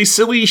sickeningly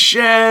silly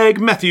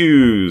Shag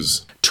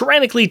Matthews.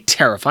 Tyrannically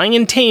terrifying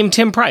and tame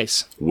Tim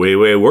Price.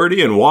 Way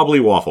wordy and wobbly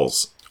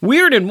Waffles.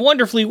 Weird and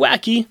wonderfully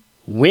wacky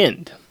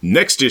Wind.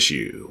 Next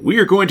issue, we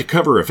are going to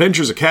cover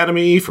Avengers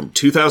Academy from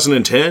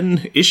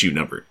 2010, issue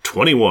number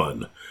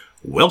 21.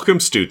 Welcome,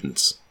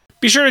 students.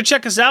 Be sure to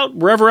check us out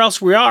wherever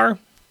else we are.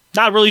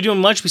 Not really doing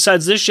much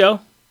besides this show,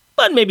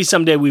 but maybe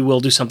someday we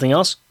will do something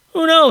else.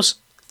 Who knows?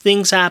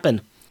 Things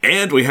happen.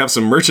 And we have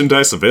some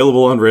merchandise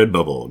available on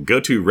Redbubble. Go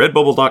to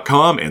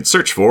redbubble.com and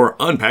search for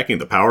Unpacking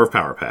the Power of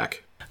Power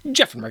Pack.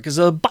 Jeff and Rick is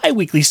a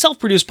bi-weekly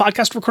self-produced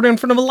podcast recorded in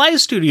front of a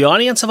live studio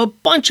audience of a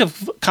bunch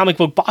of comic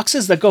book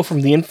boxes that go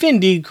from the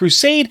Infinity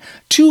Crusade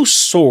to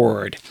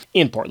Sword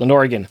in Portland,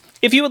 Oregon.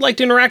 If you would like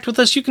to interact with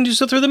us, you can do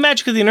so through the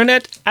magic of the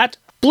internet at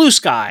Blue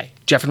Sky,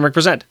 Jeff and Rick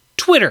Present,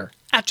 Twitter,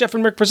 at Jeff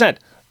and Rick Present,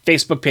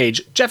 Facebook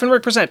page, Jeff and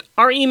Rick Present,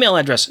 our email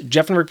address,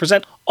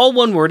 jeffandrickpresent, all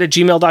one word, at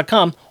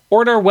gmail.com,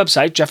 or at our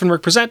website,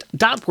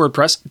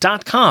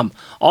 jeffandrickpresent.wordpress.com.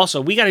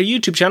 Also, we got a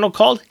YouTube channel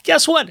called,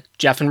 guess what?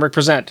 Jeff and Rick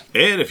Present.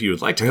 And if you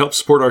would like to help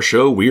support our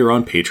show, we are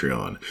on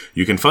Patreon.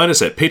 You can find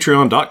us at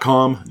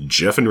patreon.com,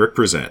 Jeff and Rick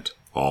Present,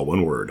 all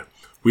one word.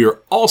 We are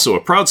also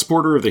a proud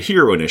supporter of the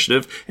Hero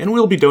Initiative, and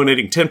we'll be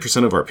donating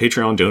 10% of our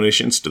Patreon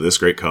donations to this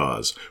great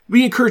cause.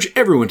 We encourage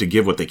everyone to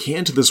give what they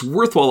can to this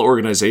worthwhile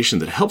organization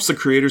that helps the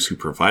creators who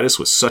provide us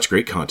with such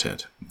great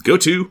content. Go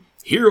to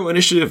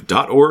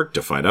heroinitiative.org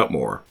to find out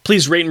more.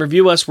 Please rate and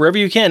review us wherever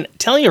you can,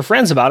 tell your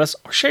friends about us,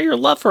 or share your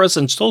love for us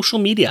on social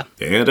media.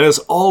 And as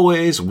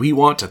always, we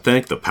want to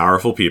thank the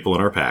powerful people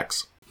in our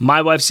packs.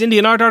 My wife Cindy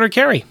and our daughter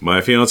Carrie. My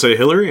fiancée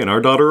Hillary and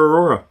our daughter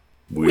Aurora.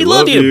 We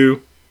love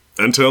you.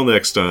 Until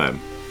next time,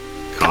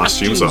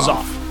 costumes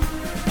off.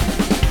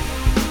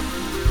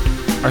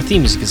 Our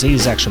theme music is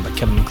 80s Action by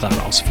Kevin MacLeod.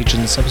 Also featured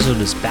in this episode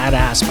is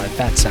Badass by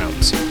Fat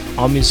Sounds.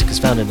 All music is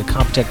found at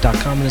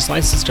incompetech.com and is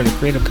licensed under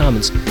Creative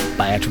Commons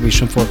by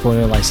Attribution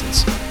 4.0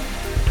 license.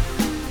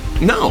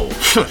 No,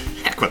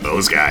 heck with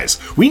those guys.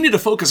 We need to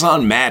focus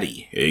on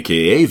Maddie,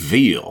 a.k.a.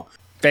 Veal.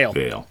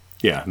 Veal.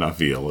 Yeah, not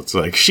Veal. It's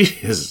like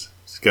she's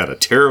got a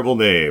terrible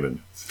name and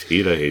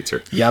PETA hates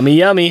her. Yummy,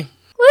 yummy.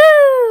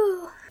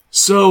 Woo!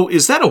 So,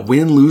 is that a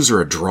win, lose,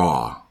 or a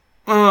draw?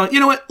 You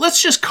know what?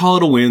 Let's just call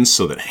it a win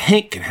so that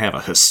Hank can have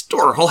a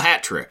historical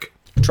hat trick.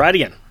 Try it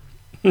again.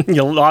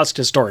 You lost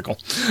historical.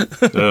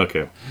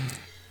 Okay.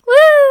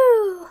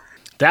 Woo!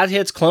 That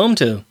hits Clone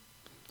too.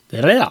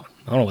 I don't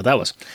know what that was.